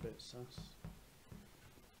acting a bit sus.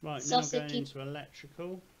 Right, Sausage. now going into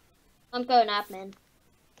electrical. I'm going admin.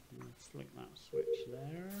 Flick that switch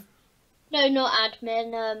there. No, not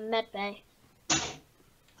admin, medbay.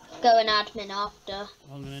 Going admin after.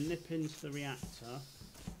 I'm going to nip into the reactor.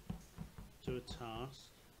 Do a task.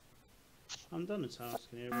 I haven't done a task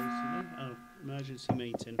in here recently. Oh, emergency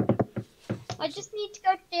meeting. I just need to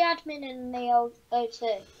go to the admin in the old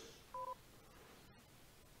O2.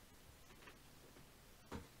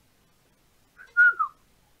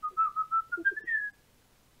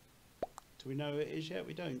 Do we know who it is yet?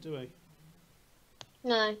 We don't, do we?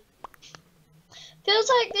 No. Feels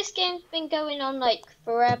like this game's been going on like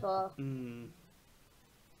forever. Hmm.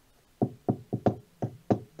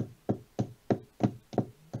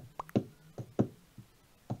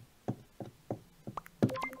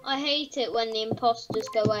 I hate it when the imposters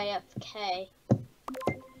go AFK.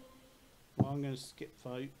 Well, I'm going to skip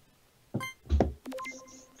vote.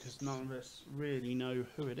 Because none of us really know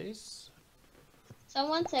who it is.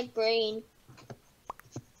 Someone said green.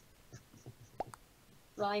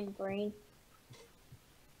 lime green.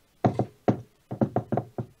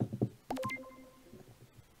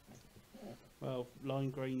 Well,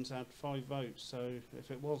 Lime Green's had 5 votes, so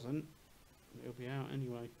if it wasn't, it'll be out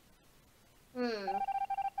anyway.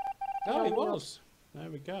 Oh, it was. There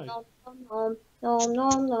we go. Nom nom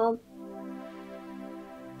nom nom.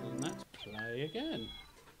 And let's play again.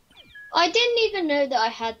 I didn't even know that I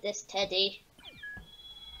had this teddy.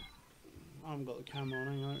 I haven't got the camera on.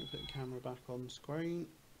 Hang on, let me put the camera back on screen.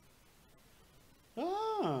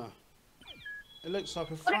 Ah! It looks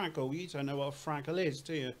like a Fraggle. You don't know what a Fraggle is,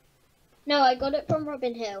 do you? No, I got it from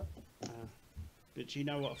Robin Hill. But you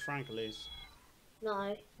know what a Fraggle is?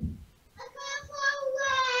 No.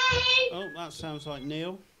 Oh, that sounds like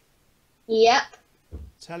Neil. Yep.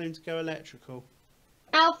 Tell him to go electrical.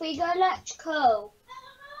 Alfie, go electrical.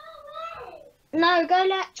 No, go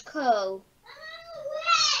electrical.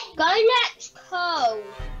 Go electrical.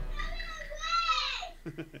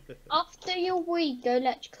 After your weed, go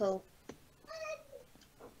electrical.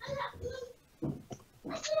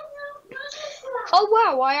 Oh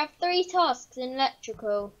wow, I have 3 tasks in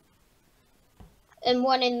electrical. And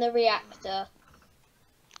 1 in the reactor.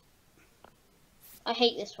 I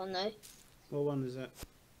hate this one though. What one is it?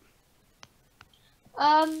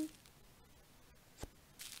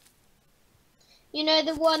 You know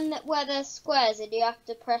the one that where there's squares and you have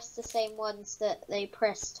to press the same ones that they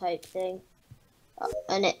press type thing.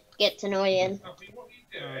 And it gets annoying. Oh,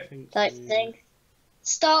 I think Type so. thing.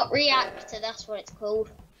 Start reactor, that's what it's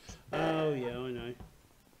called. Oh, yeah, I know.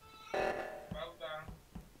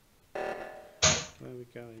 Where are we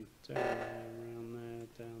going? Down there, around there,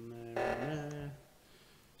 down there, and there.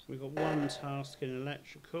 So we've got 1 task in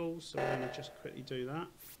electrical, so we're going to just quickly do that.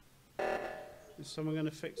 Is someone going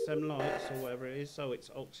to fix them lights or whatever it is? Oh, it's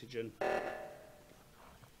oxygen.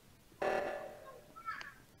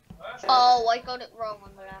 Oh, I got it wrong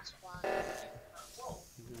on the last one.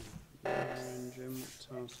 Engine, what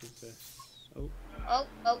task is this? Oh, Oh,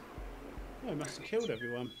 oh. it must have killed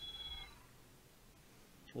everyone.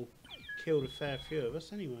 Or killed a fair few of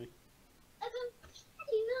us anyway.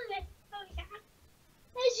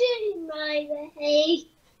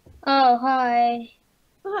 Oh, hi.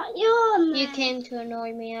 What your You came to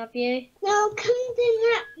annoy me, have you? No, come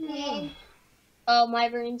to admin. Oh, my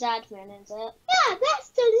room's admin, is it? Yeah, that's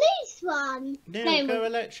the least one. Now No, go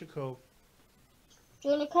electrical. Do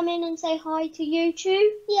you want to come in and say hi to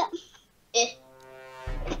YouTube? Yeah.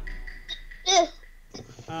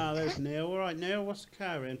 Ah, there's Neil. Alright, Neil, what's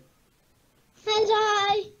occurring?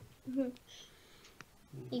 Hello.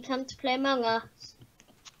 You come to play Among Us.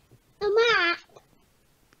 A map.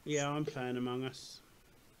 Yeah, I'm playing Among Us.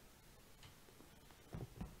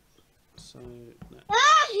 So,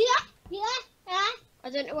 Yeah. I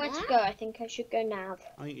don't know where to go. I think I should go nav.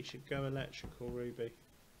 I think you should go electrical, Ruby.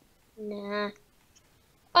 Nah.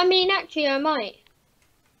 I mean, actually, I might.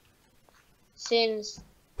 Since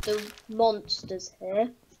the monster's here.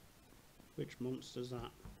 Which monster's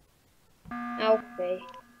that? Alfie.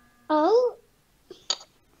 Oh.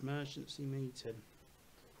 Emergency meeting.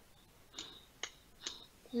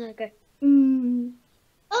 There I go.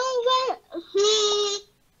 I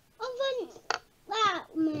want that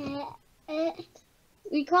mate.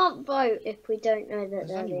 We can't vote if we don't know that There's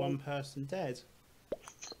they're only in. 1 person dead.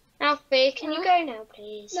 Alfie, can you go now,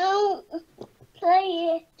 please? No.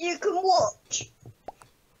 Play it. You can watch.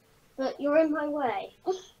 But you're in my way.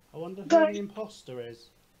 I wonder who Go. the imposter is.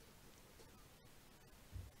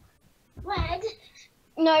 Red.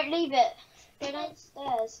 No, leave it. Go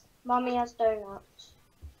downstairs. Mummy has donuts.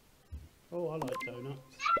 Oh, I like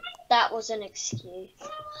donuts. That was an excuse.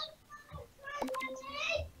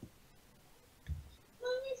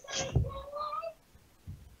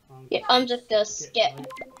 Yeah, I'm just gonna skip. vote.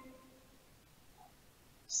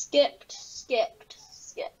 Skipped.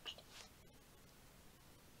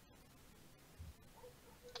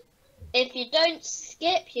 If you don't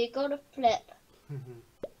skip, you gotta flip.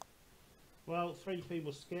 Well, 3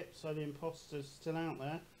 people skipped, so the imposter's still out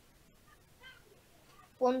there.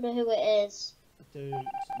 Wonder who it is. I don't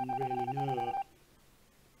really know.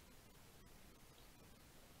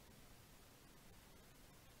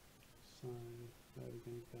 So, where are we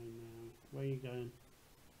going to go now? Where are you going?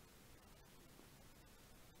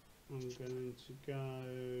 I'm going to go...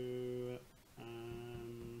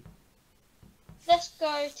 Let's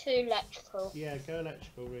go to electrical. yeah, go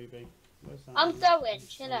electrical, Ruby. Where's that? I'm one? going.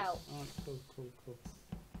 Chill out. Alright, cool.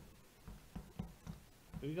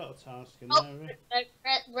 Have you got a task in Oh, there, Ruby? no,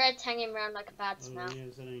 Red's hanging around like a bad smell. Oh, he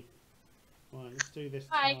is, isn't he? Right, let's do this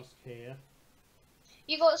Hi. task here.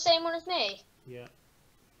 You got the same one as me? Yeah.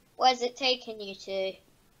 Where's it taking you to?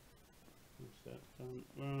 What's that? done.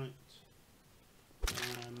 Right.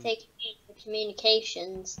 Take for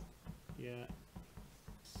communications. Yeah.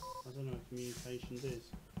 I don't know what communications is.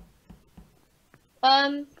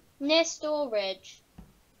 Near storage,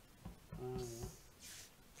 Oh, yeah.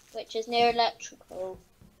 which is near electrical,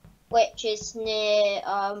 which is near,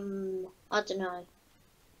 I don't know.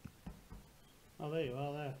 Oh, there you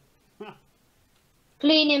are there. Ha!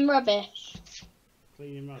 Cleaning rubbish.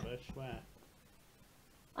 Cleaning rubbish. Where?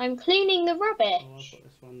 I'm cleaning the Oh, I've rubbish. got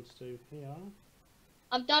this one too. Here.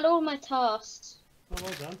 I've done all my tasks. Oh,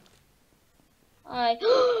 well done.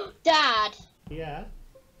 Dad, Yeah.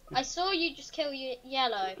 I saw you just kill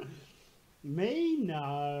yellow. Me?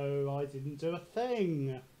 No, I didn't do a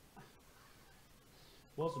thing.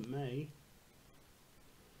 Wasn't me.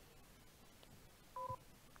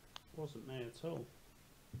 Wasn't me at all.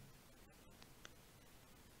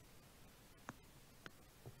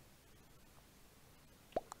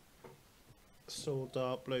 Saw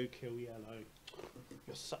dark blue kill yellow.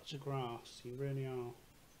 You're such a grass, you really are.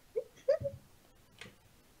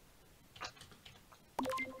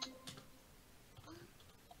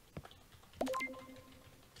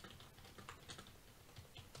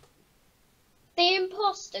 The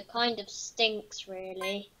imposter kind of stinks,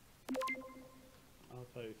 really. I'll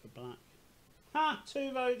vote for black. Ha!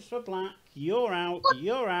 2 votes for black. You're out.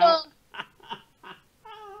 You're out.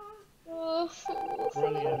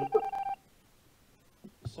 Brilliant.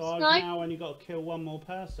 So I've now only got to kill one more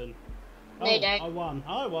person. No, you don't. I won.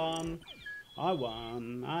 I won. I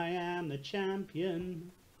won. I am the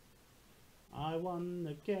champion. I won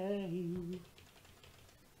the game.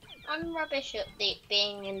 I'm rubbish at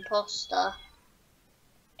being imposter.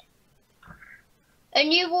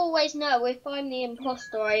 And you always know if I'm the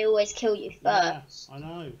imposter, I always kill you first. Yeah, I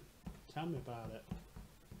know. Tell me about it.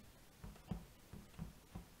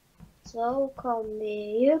 So come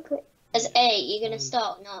me. As 8, you're gonna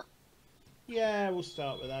start or not? Yeah, we'll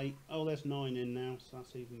start with 8. Oh, there's 9 in now, so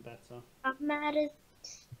that's even better. I'm mad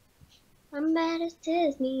at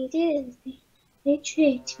Disney. They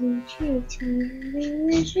tricked me. They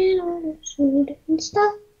wishing on a shooting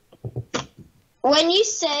star. When you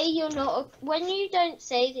say you're not, when you don't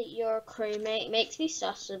say that you're a crewmate, it makes me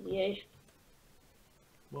sus of you.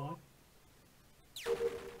 Why?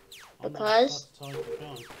 Because? I'm not that type of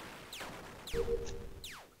guy.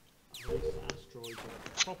 These asteroids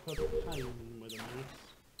are proper pain with a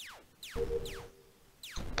mouse.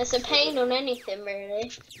 It's a pain on anything,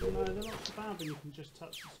 really. No, they're not so bad when you can just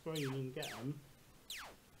touch the screen and get them.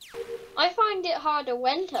 I find it harder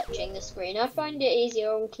when touching the screen. I find it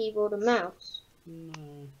easier on keyboard and mouse.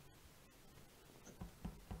 No.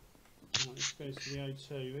 Right, let's go to the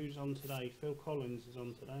O2. Who's on today? Phil Collins is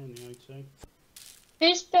on today in the O2.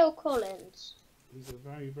 Who's Phil Collins? He's a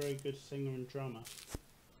very, very good singer and drummer.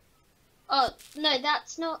 Oh, no,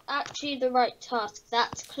 that's not actually the right task.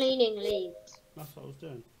 That's cleaning leaves. That's what I was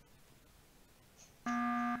doing.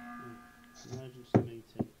 Emergency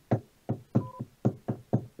meeting.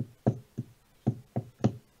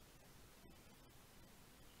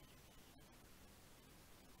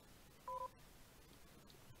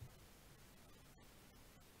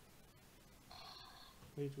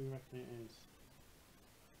 Who do we reckon it is?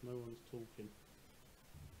 No one's talking.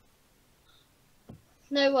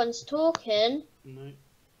 No one's talking. No.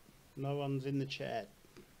 No one's in the chat.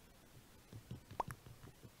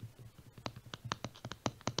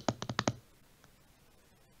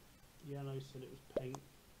 Yellow said it was pink.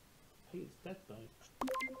 Pink's dead though.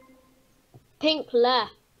 Pink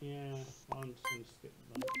left. Yeah, I'm just going to skip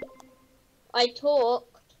the vote. I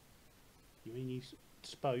talked. You mean you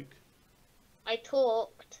spoke? I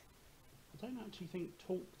talked. I don't actually think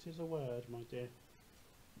talked is a word, my dear.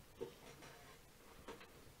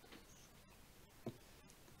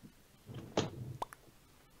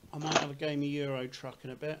 I might have a game of Euro Truck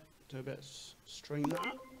in a bit. Do a bit of stream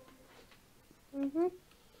that.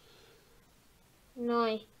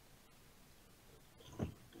 No.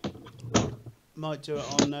 Might do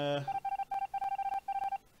it on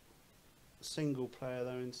single player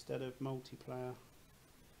though instead of multiplayer.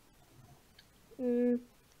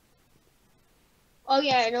 Oh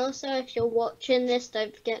yeah, and also if you're watching this,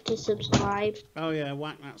 don't forget to subscribe. Oh yeah,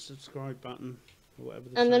 whack that subscribe button or whatever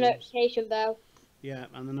the And the saying is. notification bell. Yeah,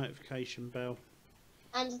 and the notification bell.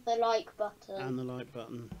 And the like button. And the like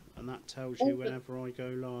button. And that tells you whenever I go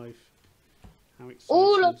live. How exciting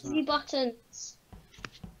All of is that? the buttons.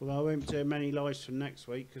 Well, I won't be doing many lives from next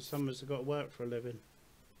week because some of us have got to work for a living.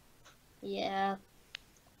 Yeah.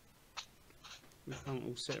 We can't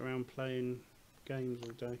all sit around playing games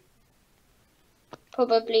all day.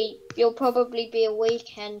 You'll probably be a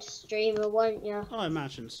weekend streamer, won't you? I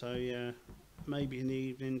imagine so, yeah. maybe in the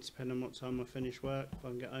evening, depending on what time I finish work. If I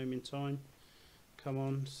can get home in time. Come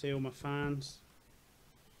on, see all my fans.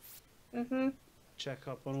 Check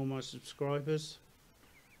up on all my subscribers.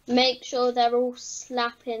 Make sure they're all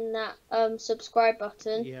slapping that subscribe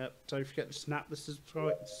button. Yep. Don't forget to snap the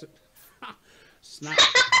subscribe. Snap.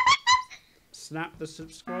 Snap the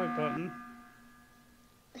subscribe button.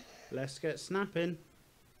 Let's get snapping.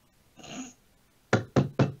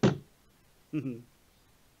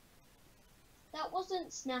 That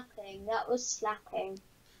wasn't snapping, that was slapping.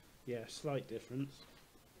 Yeah, slight difference.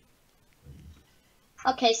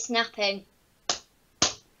 Okay, snapping.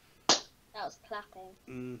 That was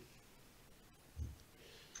clapping.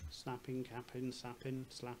 Snapping, capping, sapping,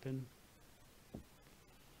 slapping.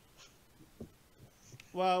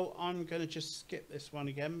 Well, I'm going to just skip this one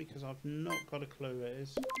again because I've not got a clue who it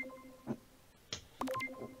is.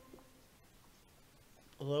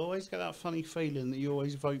 Although I always get that funny feeling that you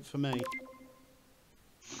always vote for me.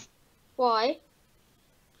 Why?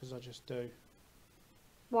 Because I just do.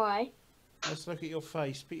 Why? Let's look at your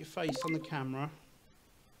face. Put your face on the camera.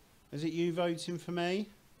 Is it you voting for me?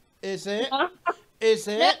 Is it? Is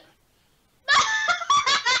it?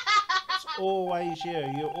 It's always you.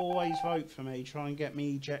 You always vote for me. Try and get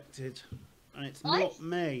me ejected. And it's not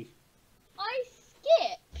me. I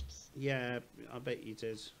skipped. Yeah, I bet you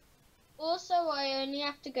did. Also, I only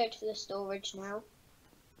have to go to the storage now.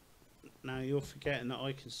 Now you're forgetting that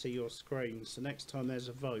I can see your screen. So next time there's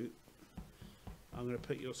a vote, I'm going to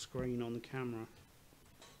put your screen on the camera.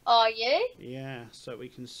 Are you? Yeah, so we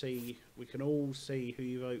can see, we can all see who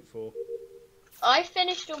you vote for. I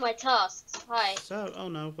finished all my tasks. Hi. So, oh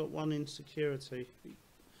no, I've got one in security.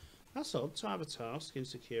 That's odd to have a task in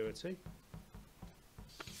security.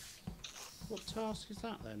 What task is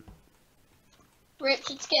that then?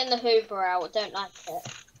 Richard's getting the Hoover out. I don't like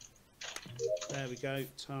it. There we go,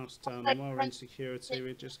 task done. And while we're in security,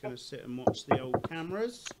 we're just going to sit and watch the old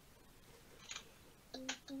cameras.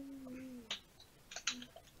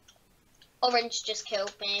 Orange just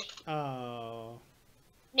killed me. Oh,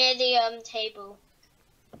 Near the table.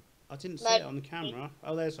 I didn't see it on the camera.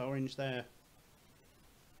 Oh, there's orange there.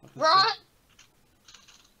 I can Right.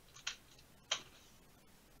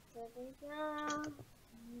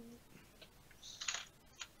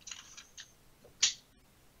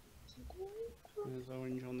 There's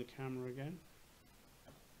orange on the camera again.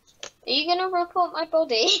 Are you gonna report my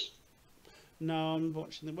body? No, I'm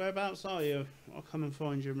watching the... Whereabouts are you? I'll come and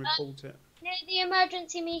find you and report it. Near the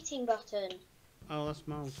emergency meeting button. Oh, that's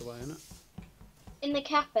miles away, isn't it? In the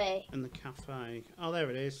cafe. In the cafe. Oh, there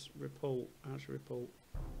it is. Report. How's your report?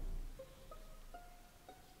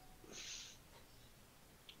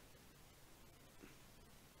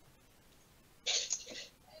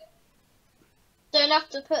 Don't have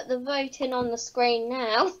to put the voting on the screen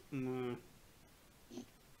now. No.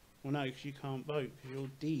 Well, no, because you can't vote because you're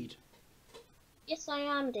deed. Yes, I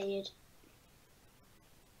am, dude.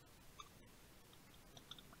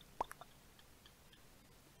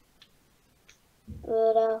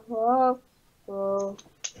 So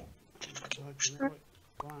I can write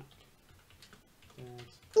black.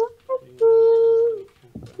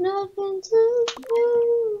 Nothing to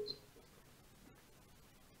lose.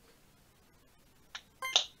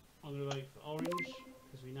 I'm going to vote for orange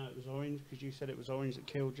because we know it was orange because you said it was orange that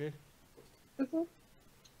killed you. Mhm.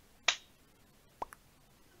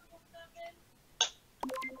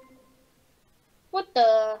 What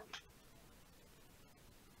the?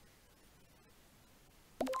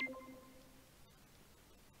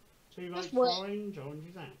 Two That's votes for weird. orange, orange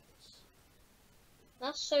is out.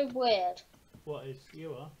 That's so weird. What is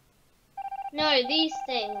you are? No, these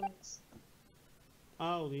things.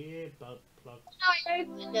 Oh, the earbud plugs. When I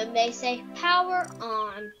open them, they say power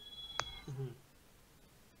on.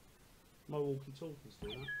 My walkie-talkies do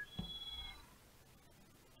that.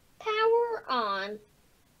 Power on.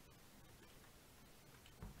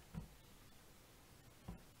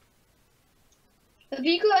 Have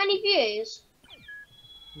you got any views?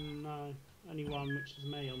 No, only one, which is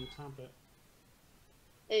me on the tablet.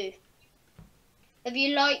 Ooh. Have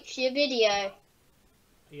you liked your video?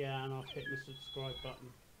 Yeah, and I've hit the subscribe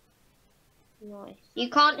button. Nice. You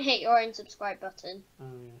can't hit your own subscribe button. Oh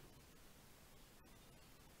yeah.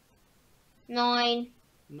 9.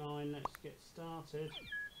 9, let's get started.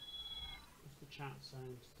 What's the chat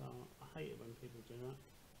saying? Start. I hate it when people do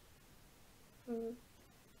that.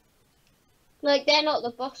 Like, they're not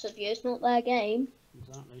the boss of you, it's not their game.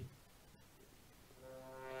 Exactly.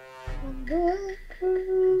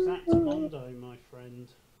 Exactamundo, my friend.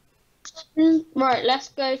 Right, let's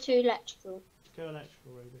go to electrical. Let's go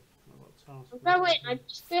electrical, Ruby. I've got a task. No, wait, I'm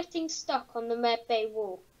just getting stuck on the med bay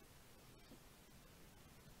wall.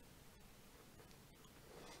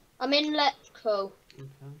 I'm in electrical. Okay.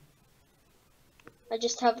 I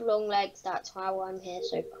just have long legs, that's how I'm here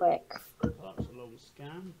so quick. That's a long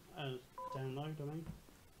scan. Download, I mean.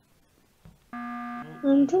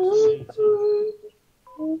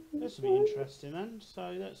 This will be interesting then.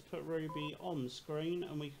 So let's put Ruby on screen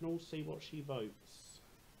and we can all see what she votes.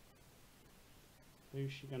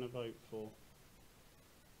 Who's she going to vote for?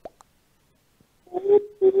 Who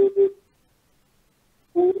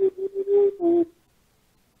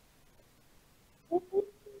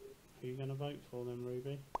are you going to vote for then,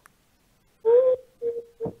 Ruby?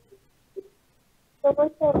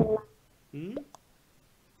 Hmm?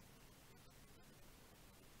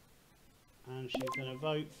 And she's going to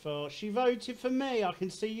vote for... She voted for me. I can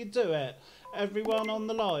see you do it. Everyone on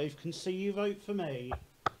the live can see you vote for me.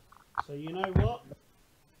 So you know what?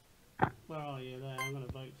 Where are you? There, I'm going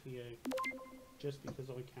to vote for you. Just because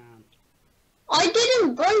I can. I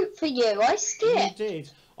didn't vote for you, I skipped. You did.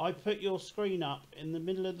 I put your screen up in the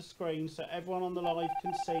middle of the screen so everyone on the live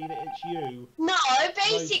can see that it's you. No,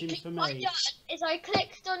 Voting basically for what I me. done is I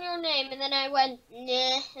clicked on your name and then I went,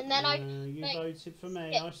 nah, and then You like, voted for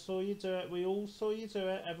me. I saw you do it. We all saw you do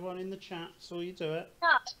it. Everyone in the chat saw you do it.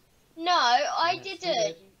 no, I Yes, you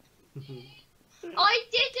didn't. did. I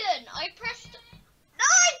didn't. I pressed. No,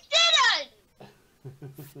 I didn't.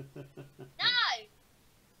 No,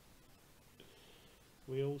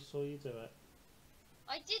 We all saw you do it.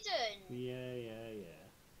 I didn't. Yeah.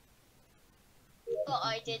 But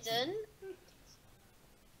I didn't.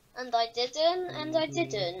 And I didn't. And I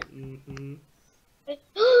didn't. Mm-hmm.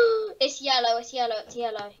 It's yellow. It's yellow. It's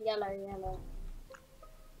yellow. Yellow.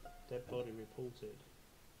 Dead body reported.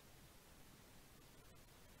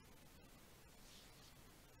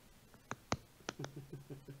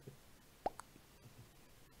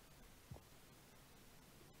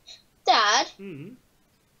 Dad,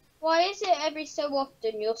 why is it every so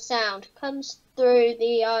often your sound comes through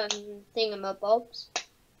the thingamabobs?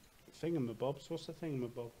 Thingamabobs? What's the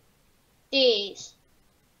thingamabob? These.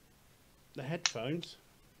 The headphones?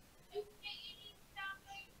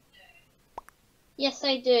 Yes,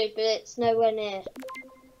 I do, but it's nowhere near.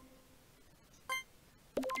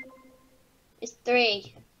 It's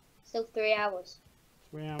 3. Still 3 hours.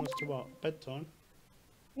 3 hours to what? Bedtime?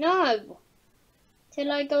 No!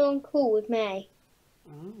 Till I go on call with May.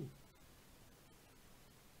 Oh.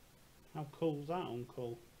 How cool's that on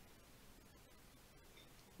call?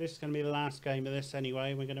 This is going to be the last game of this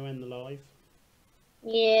anyway. We're going to end the live.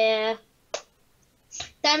 Yeah.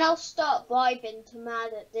 Then I'll start vibing to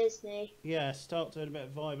Mad at Disney. Yeah, start doing a bit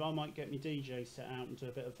of vibe. I might get my DJ set out and do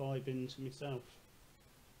a bit of vibing to myself.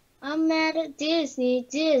 I'm mad at Disney.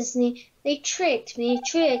 They tricked me.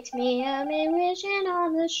 I've been wishing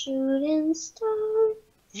on a shooting star.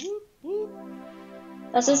 Whoop, whoop.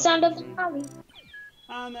 That's the sound of the army.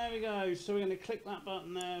 And there we go. So we're going to click that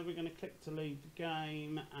button there. We're going to click to leave the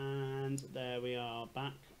game. And there we are,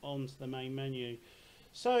 back onto the main menu.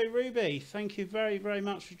 So Ruby, thank you very, very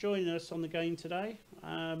much for joining us on the game today.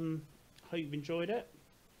 Hope you've enjoyed it.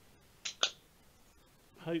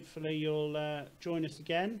 Hopefully you'll join us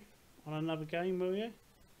again on another game, will you?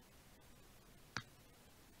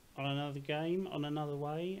 On another game, on another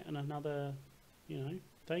way, and another, you know,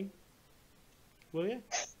 thing. Will you?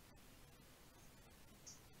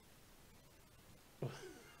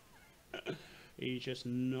 Are you just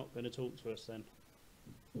not going to talk to us then?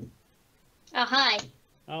 Oh, hi.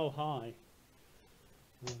 Oh, hi.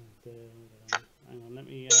 Oh, dear. Hang on, let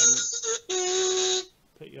me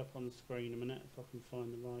put you up on the screen a minute if I can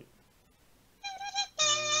find the right.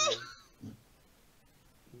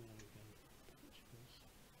 There we go. Pictures.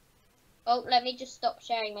 Oh, let me just stop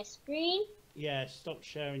sharing my screen. Yeah, stop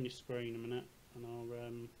sharing your screen a minute, and I'll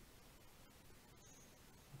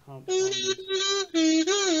I can't find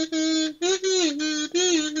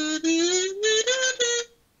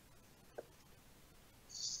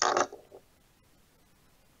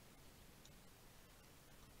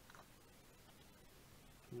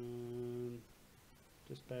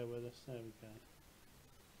just bear with us. There we go.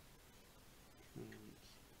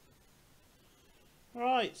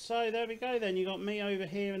 Right, so there we go then. You got me over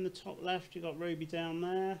here in the top left, you got Ruby down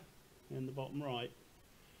there in the bottom right.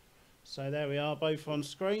 So there we are, both on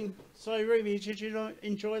screen. So Ruby, did you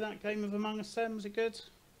enjoy that game of Among Us then? Was it good?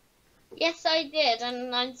 Yes, I did,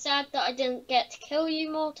 and I'm sad that I didn't get to kill you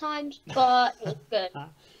more times, but it was good.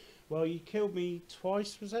 Well, you killed me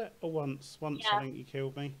twice, was it? Or once? Once, Yeah. I think you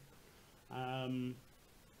killed me. And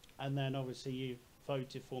then obviously you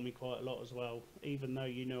voted for me quite a lot as well. Even though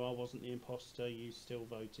you knew I wasn't the imposter, you still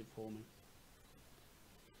voted for me.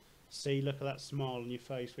 See, look at that smile on your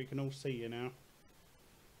face. We can all see you now.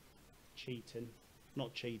 Cheating.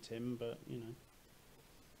 Not cheating, but you know.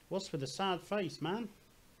 What's with the sad face, man?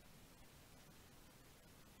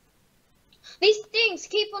 These things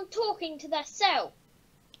keep on talking to themselves.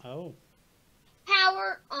 Oh,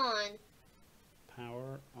 Power on.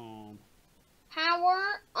 power on.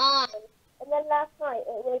 Power on. And then last night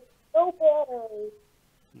it was no battery.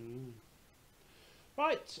 Mm.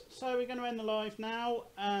 Right, so we're going to end the live now,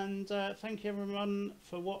 and thank you everyone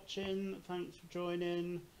for watching. Thanks for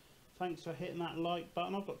joining. Thanks for hitting that like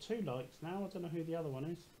button. I've got 2 likes now. I don't know who the other one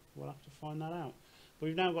is. We'll have to find that out. But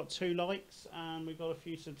we've now got 2 likes and we've got a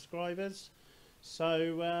few subscribers.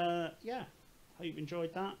 So yeah, hope you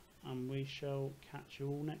enjoyed that, and we shall catch you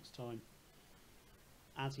all next time.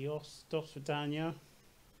 Adios, dos vidania,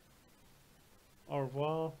 au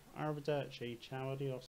revoir, arrivederci, ciao, adios.